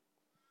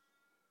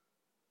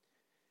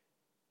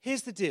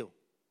 Here's the deal.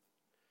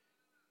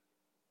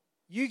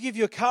 You give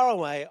your car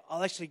away,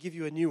 I'll actually give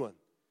you a new one.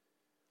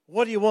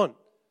 What do you want?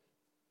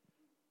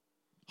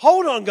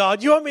 Hold on,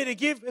 God, you want me to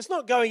give? It's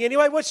not going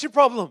anyway. What's your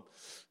problem?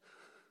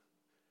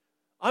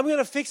 I'm going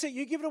to fix it.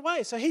 You give it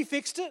away. So He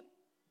fixed it.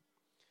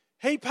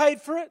 He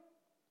paid for it.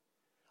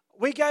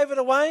 We gave it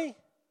away.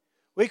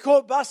 We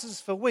caught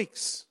buses for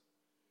weeks.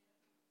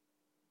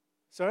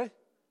 Sorry?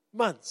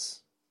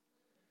 Months.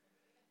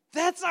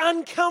 That's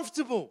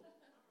uncomfortable.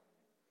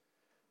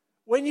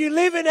 When you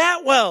live in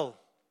Atwell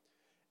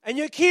and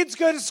your kids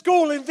go to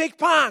school in Vic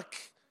Park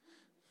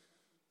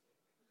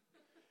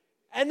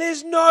And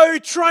there's no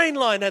train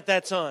line at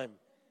that time.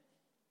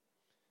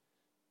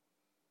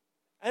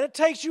 And it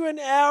takes you an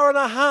hour and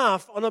a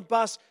half on a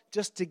bus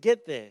just to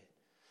get there.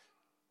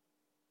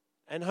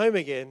 And home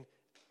again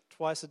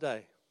twice a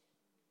day.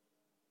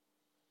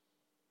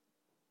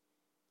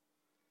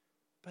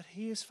 But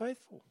He is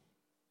faithful.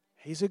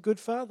 He's a good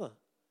Father.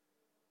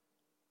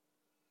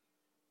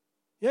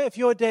 Yeah, if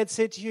your dad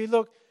said to you,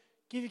 look,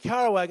 give your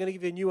car away, I'm going to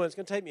give you a new one. It's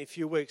going to take me a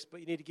few weeks, but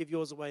you need to give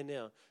yours away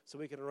now so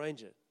we can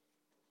arrange it.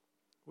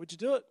 Would you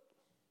do it?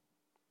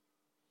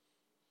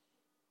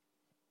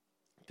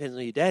 Depends on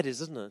who your dad is,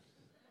 doesn't it?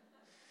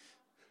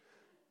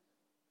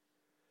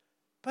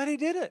 But He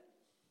did it.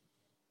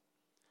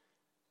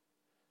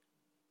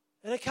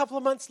 And a couple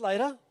of months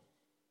later,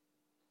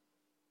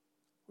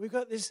 we've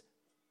got this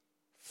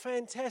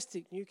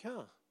fantastic new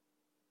car.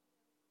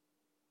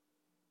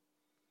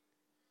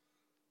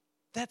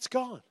 That's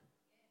God.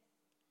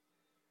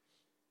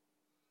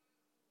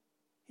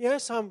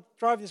 So I'm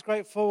driving this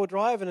great four-wheel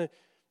drive, and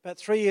about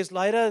 3 years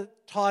later,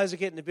 tyres are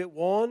getting a bit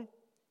worn.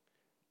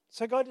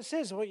 So God just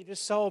says, I want you to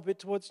sow a bit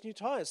towards new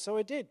tyres. So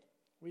I did.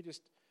 I think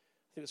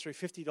it was through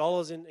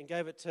 $50 and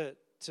gave it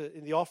to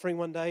in the offering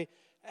one day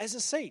as a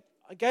seed.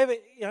 I gave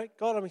it,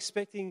 God, I'm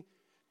expecting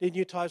need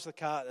new tyres for the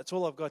car. That's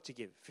all I've got to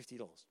give,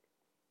 $50.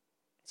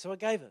 So I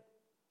gave it.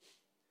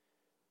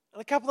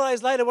 And a couple of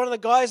days later, one of the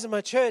guys in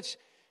my church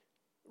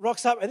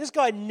rocks up, and this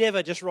guy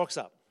never just rocks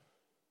up.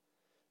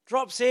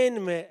 Drops in,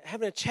 and we're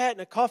having a chat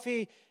and a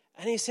coffee,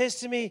 and he says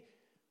to me,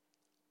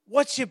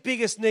 what's your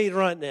biggest need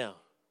right now?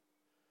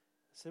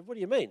 I said, what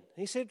do you mean?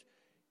 He said,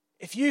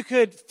 if you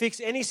could fix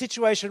any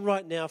situation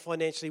right now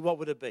financially, what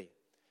would it be?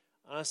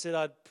 And I said,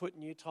 I'd put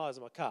new tyres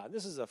on my car. And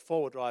this is a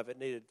four-wheel drive. It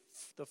needed,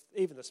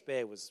 even the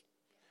spare was,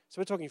 so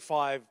we're talking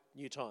 5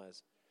 new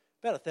tyres,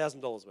 about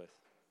 $1,000 worth.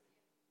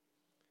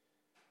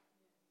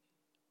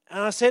 And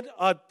I said,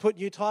 I'd put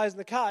new tyres in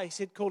the car. He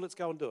said, cool, let's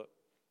go and do it.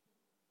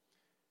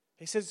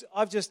 He says,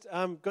 I've just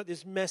got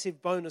this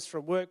massive bonus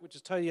from work, which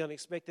is totally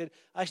unexpected.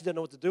 I actually don't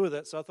know what to do with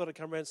it, so I thought I'd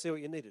come around and see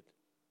what you needed.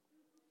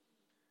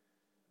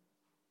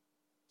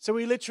 So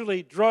we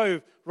literally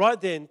drove right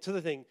then to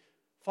the thing,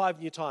 5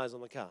 new tyres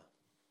on the car.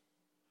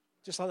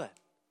 Just like that.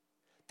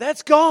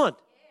 That's God.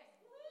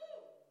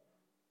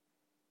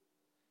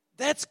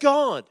 That's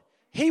God.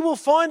 He will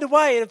find a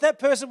way, and if that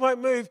person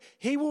won't move,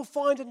 He will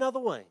find another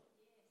way.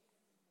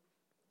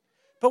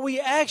 But we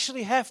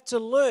actually have to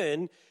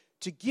learn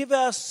to give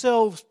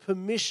ourselves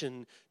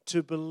permission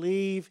to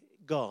believe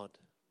God.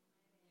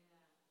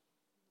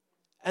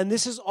 And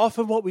this is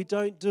often what we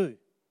don't do.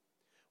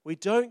 We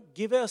don't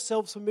give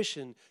ourselves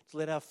permission to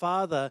let our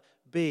Father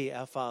be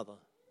our Father.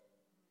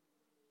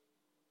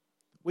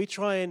 We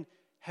try and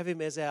have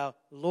Him as our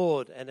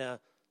Lord and our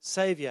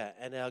Savior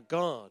and our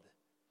God.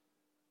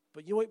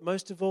 But you know what?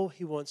 Most of all,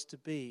 He wants to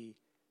be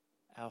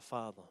our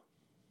Father.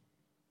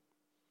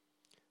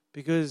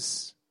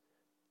 Because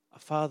a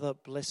Father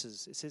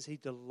blesses. It says He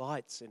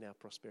delights in our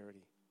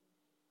prosperity.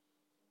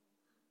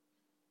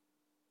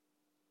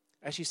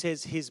 Actually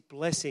says His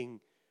blessing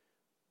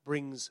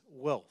brings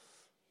wealth.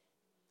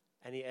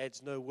 And He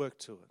adds no work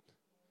to it.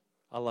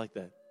 I like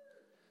that.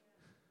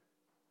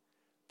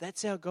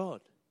 That's our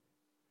God.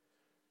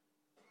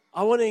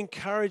 I want to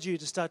encourage you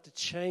to start to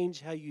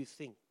change how you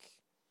think.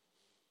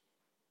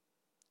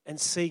 And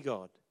see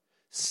God.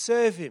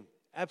 Serve Him,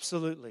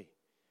 absolutely.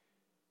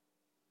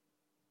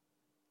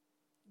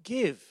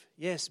 Give,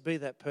 yes, be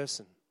that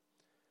person.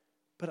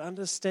 But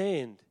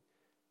understand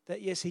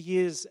that, yes, He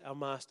is our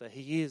Master.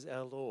 He is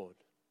our Lord.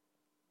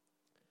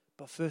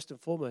 But first and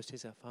foremost,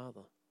 He's our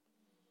Father.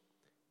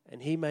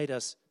 And He made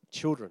us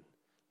children,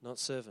 not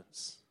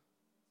servants.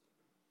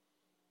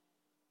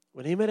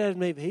 When He made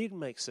Adam and Eve, He didn't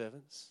make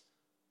servants.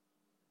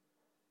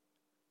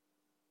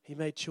 He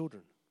made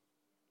children.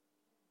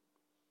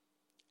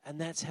 And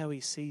that's how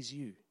He sees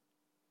you.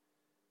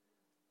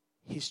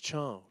 His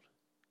child.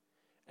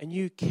 And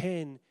you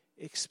can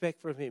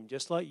expect from Him,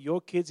 just like your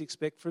kids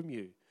expect from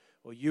you,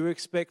 or you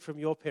expect from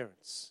your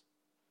parents.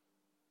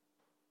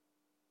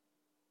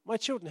 My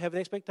children have an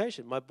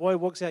expectation. My boy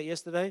walks out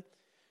yesterday,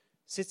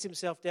 sits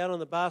himself down on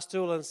the bar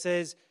stool and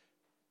says,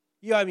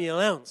 you owe me an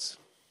allowance.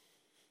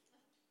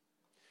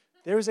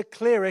 There is a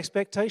clear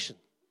expectation.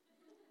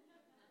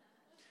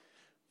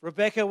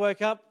 Rebecca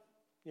woke up,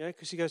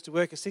 because she goes to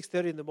work at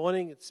 6:30 in the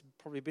morning. It's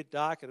probably a bit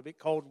dark and a bit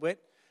cold and wet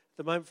at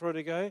the moment for her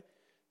to go.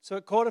 So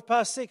at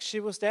 6:15, she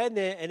will stand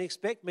there and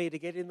expect me to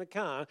get in the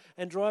car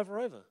and drive her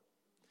over.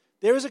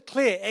 There is a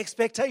clear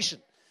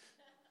expectation.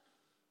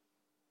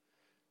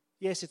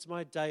 Yes, it's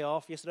my day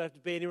off. Yes, I don't have to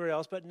be anywhere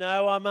else. But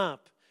no, I'm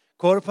up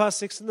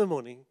 6:15 in the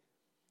morning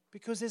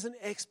because there's an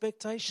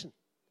expectation.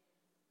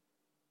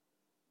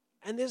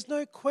 And there's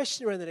no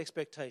question around that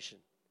expectation.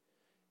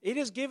 It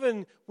is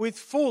given with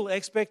full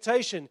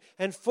expectation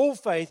and full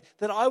faith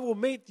that I will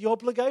meet the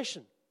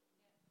obligation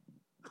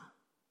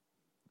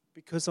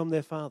because I'm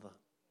their Father.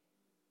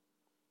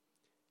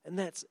 And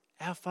that's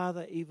our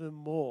Father even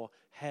more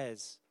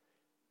has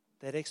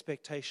that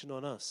expectation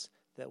on us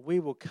that we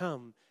will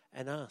come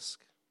and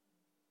ask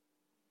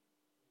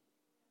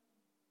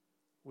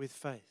with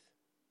faith.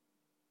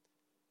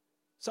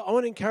 So I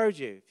want to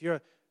encourage you,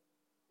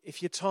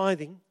 if you're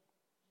tithing,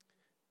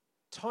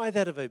 tithe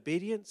out of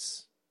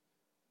obedience,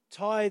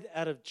 tithe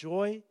out of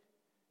joy,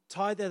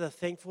 tithe out of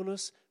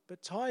thankfulness,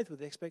 but tithe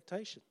with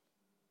expectation.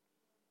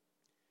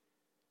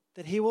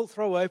 That He will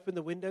throw open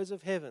the windows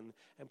of heaven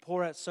and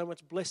pour out so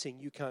much blessing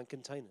you can't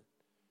contain it.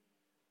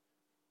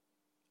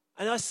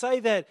 And I say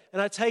that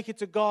and I take it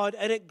to God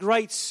and it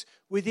grates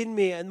within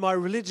me and my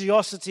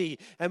religiosity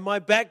and my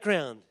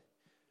background.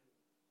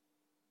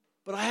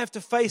 But I have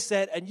to face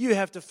that and you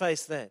have to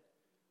face that.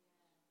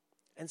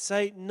 And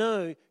say,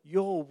 no,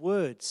 your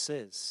word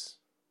says.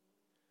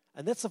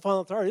 And that's the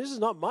final authority. This is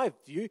not my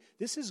view.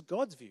 This is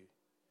God's view.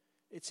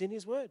 It's in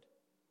His word.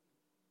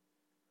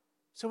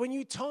 So when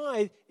you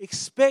tithe,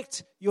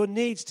 expect your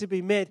needs to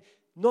be met,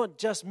 not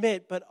just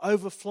met, but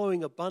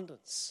overflowing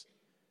abundance.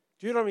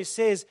 Deuteronomy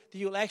says that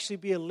you'll actually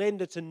be a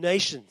lender to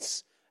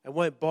nations and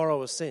won't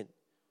borrow a cent.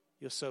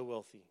 You're so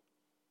wealthy.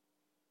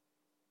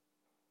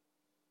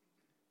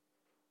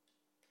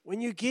 When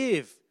you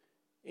give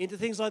into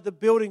things like the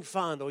building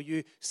fund, or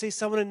you see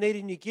someone in need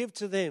and you give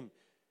to them,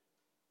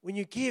 when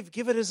you give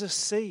it as a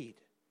seed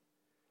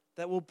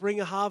that will bring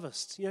a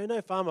harvest. You know,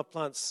 no farmer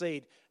plants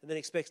seed and then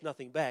expects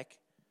nothing back.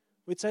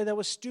 We'd say that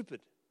was stupid.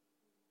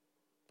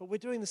 But we're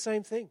doing the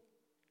same thing.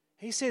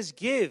 He says,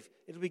 give,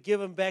 it'll be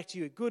given back to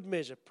you. Good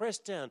measure,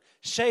 pressed down,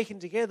 shaken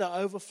together,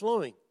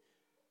 overflowing.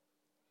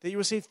 That you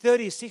receive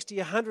 30, 60,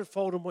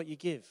 100-fold in what you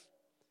give.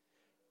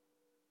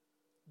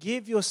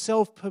 Give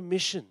yourself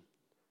permission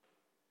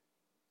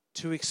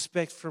to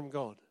expect from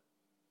God.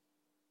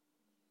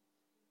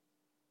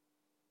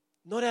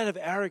 Not out of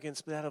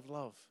arrogance, but out of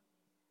love.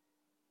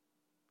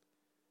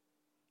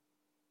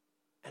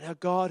 And our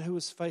God who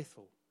is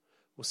faithful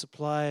will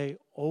supply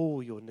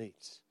all your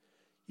needs.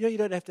 You know, you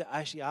don't have to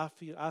actually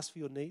ask for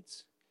your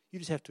needs. You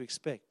just have to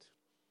expect.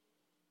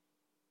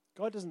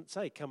 God doesn't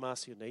say, come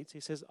ask your needs. He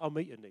says, I'll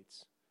meet your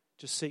needs.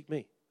 Just seek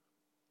me.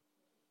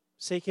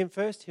 Seek Him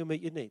first, He'll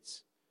meet your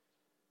needs.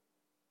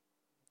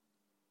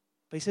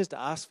 But He says to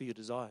ask for your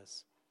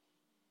desires.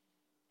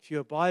 If you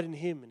abide in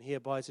Him and He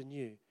abides in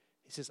you,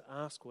 He says,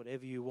 ask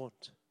whatever you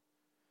want.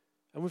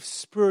 And we've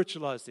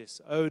spiritualized this.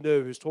 Oh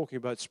no, who's talking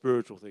about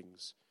spiritual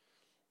things?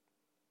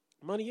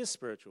 Money is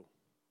spiritual.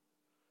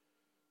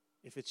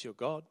 If it's your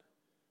God.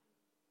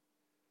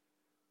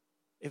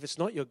 If it's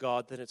not your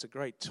God, then it's a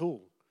great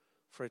tool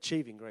for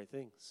achieving great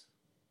things.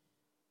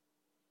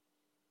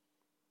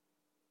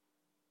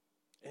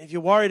 And if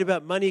you're worried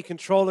about money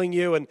controlling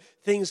you and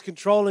things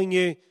controlling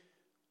you,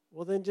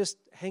 well, then just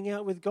hang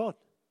out with God.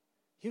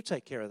 He'll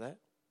take care of that.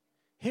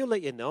 He'll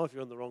let you know if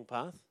you're on the wrong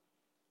path.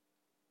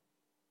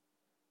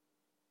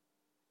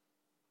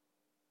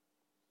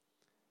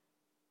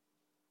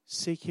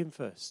 Seek Him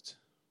first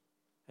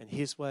and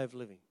His way of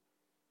living.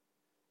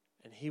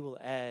 And He will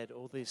add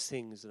all these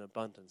things in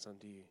abundance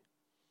unto you.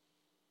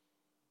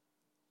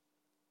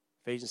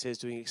 Ephesians says,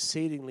 doing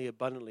exceedingly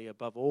abundantly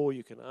above all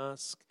you can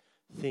ask,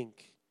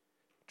 think,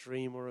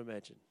 dream, or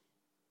imagine.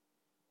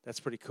 That's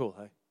pretty cool,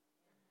 hey?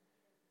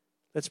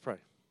 Let's pray.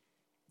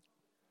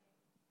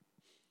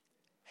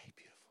 Hey,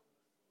 beautiful.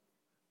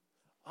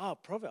 Oh,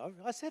 Proverbs.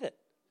 I said it.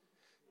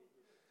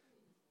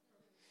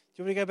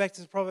 Do you want me to go back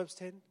to Proverbs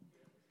 10?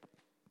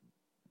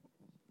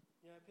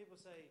 You know, people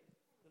say,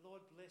 the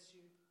Lord bless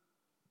you.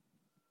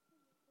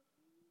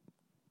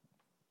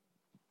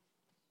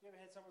 You ever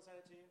had someone say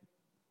that to you?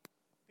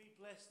 Be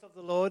blessed of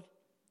the Lord. Do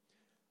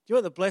you know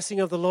what the blessing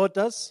of the Lord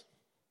does?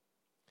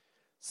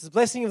 So the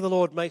blessing of the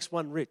Lord makes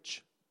one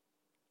rich.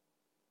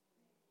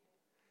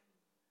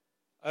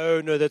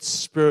 Oh, no, that's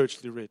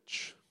spiritually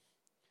rich.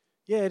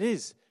 Yeah, it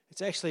is.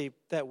 It's actually,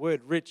 that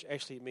word rich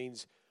actually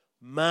means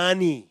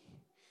money.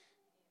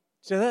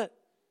 Do you know that?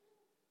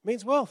 It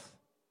means wealth.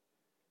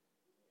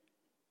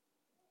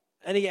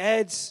 And He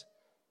adds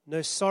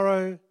no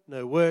sorrow,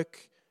 no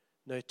work,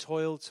 no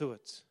toil to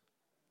it.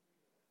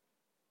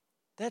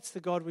 That's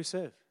the God we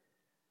serve.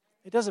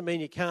 It doesn't mean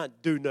you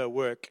can't do no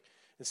work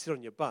and sit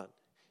on your butt.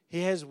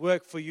 He has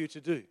work for you to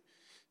do.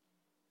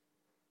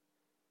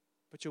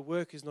 But your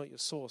work is not your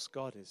source,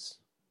 God is.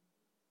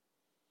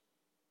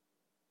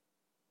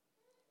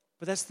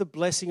 But that's the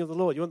blessing of the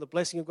Lord. You want the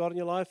blessing of God in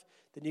your life?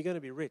 Then you're going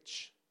to be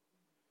rich.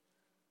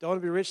 Don't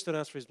want to be rich? Don't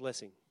ask for His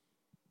blessing.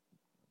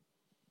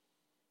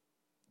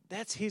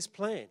 That's His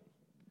plan.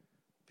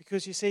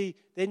 Because you see,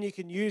 then you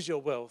can use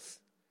your wealth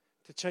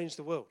to change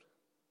the world.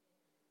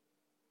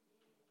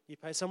 You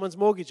pay someone's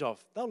mortgage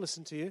off. They'll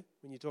listen to you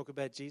when you talk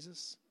about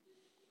Jesus.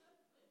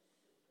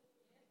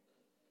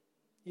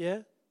 Yeah?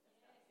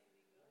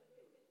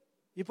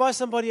 You buy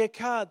somebody a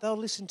car, they'll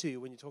listen to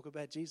you when you talk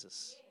about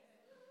Jesus.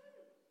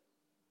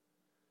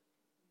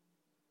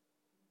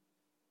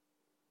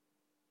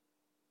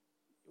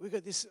 We've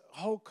got this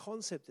whole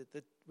concept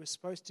that we're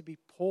supposed to be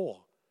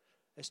poor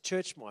as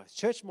church mice.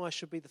 Church mice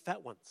should be the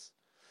fat ones.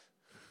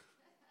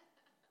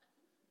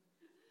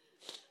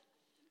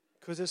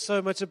 Because there's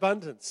so much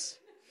abundance.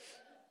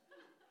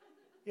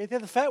 Yeah, they're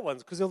the fat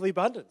ones because of the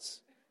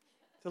abundance.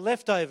 The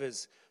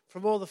leftovers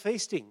from all the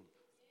feasting.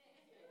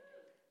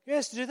 You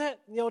used to do that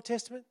in the Old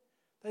Testament?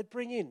 They'd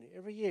bring in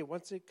every year,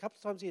 a couple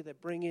of times a year,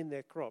 they'd bring in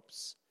their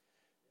crops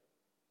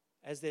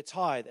as their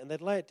tithe, and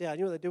they'd lay it down.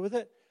 You know what they'd do with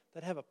it?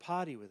 They'd have a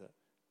party with it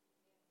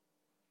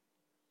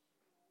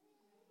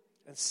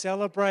and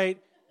celebrate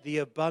the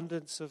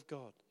abundance of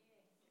God.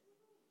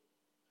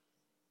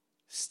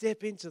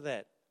 Step into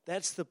that.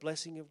 That's the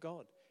blessing of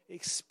God.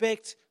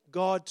 Expect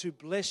God to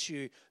bless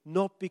you,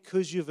 not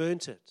because you've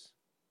earned it,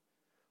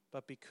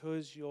 but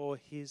because you're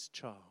His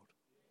child.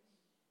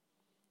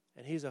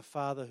 And He's a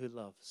Father who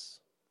loves.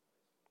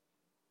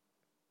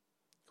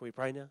 Can we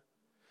pray now?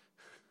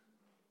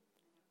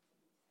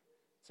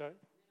 Sorry?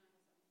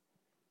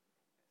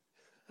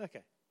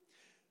 Okay.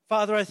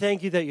 Father, I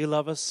thank you that you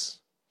love us.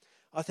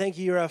 I thank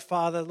you, you're our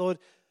Father. Lord,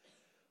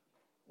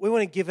 we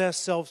want to give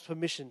ourselves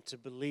permission to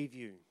believe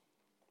you,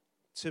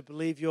 to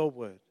believe your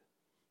word.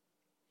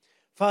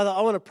 Father,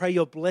 I want to pray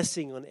your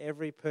blessing on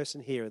every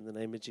person here in the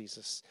name of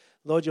Jesus.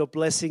 Lord, your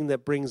blessing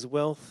that brings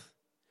wealth,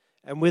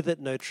 and with it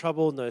no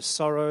trouble, no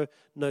sorrow,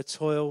 no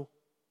toil,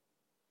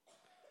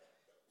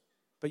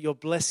 but your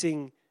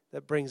blessing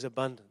that brings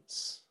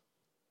abundance.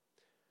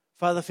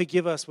 Father,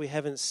 forgive us, we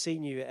haven't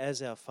seen you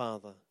as our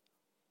Father.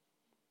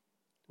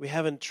 We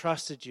haven't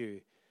trusted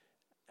you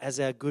as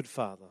our good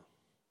Father.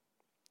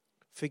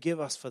 Forgive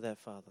us for that,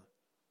 Father.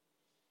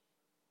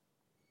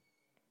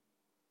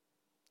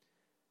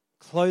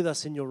 Clothe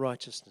us in your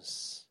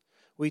righteousness.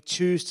 We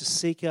choose to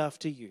seek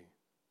after you,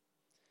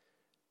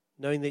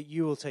 knowing that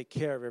you will take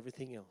care of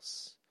everything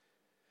else.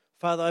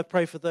 Father, I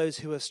pray for those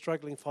who are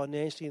struggling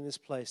financially in this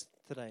place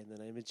today in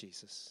the name of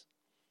Jesus.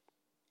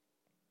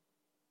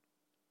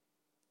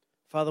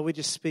 Father, we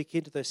just speak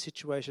into those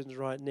situations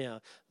right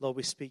now. Lord,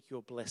 we speak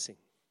your blessing.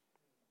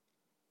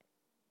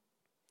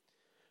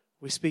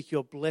 We speak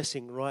your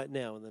blessing right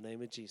now in the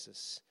name of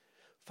Jesus.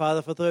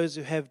 Father, for those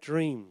who have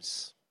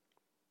dreams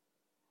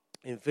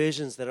and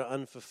visions that are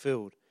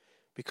unfulfilled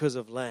because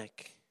of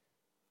lack,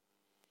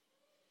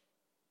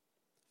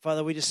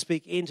 Father, we just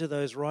speak into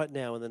those right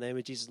now in the name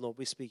of Jesus. Lord,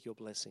 we speak your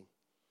blessing.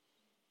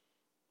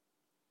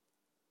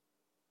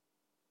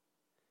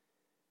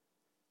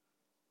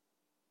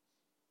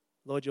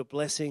 Lord, your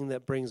blessing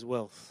that brings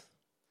wealth,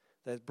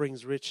 that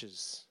brings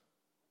riches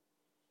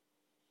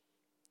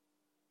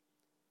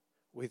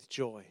with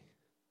joy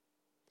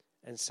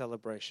and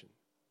celebration.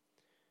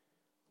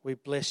 We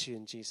bless you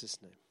in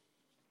Jesus' name.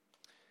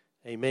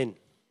 Amen.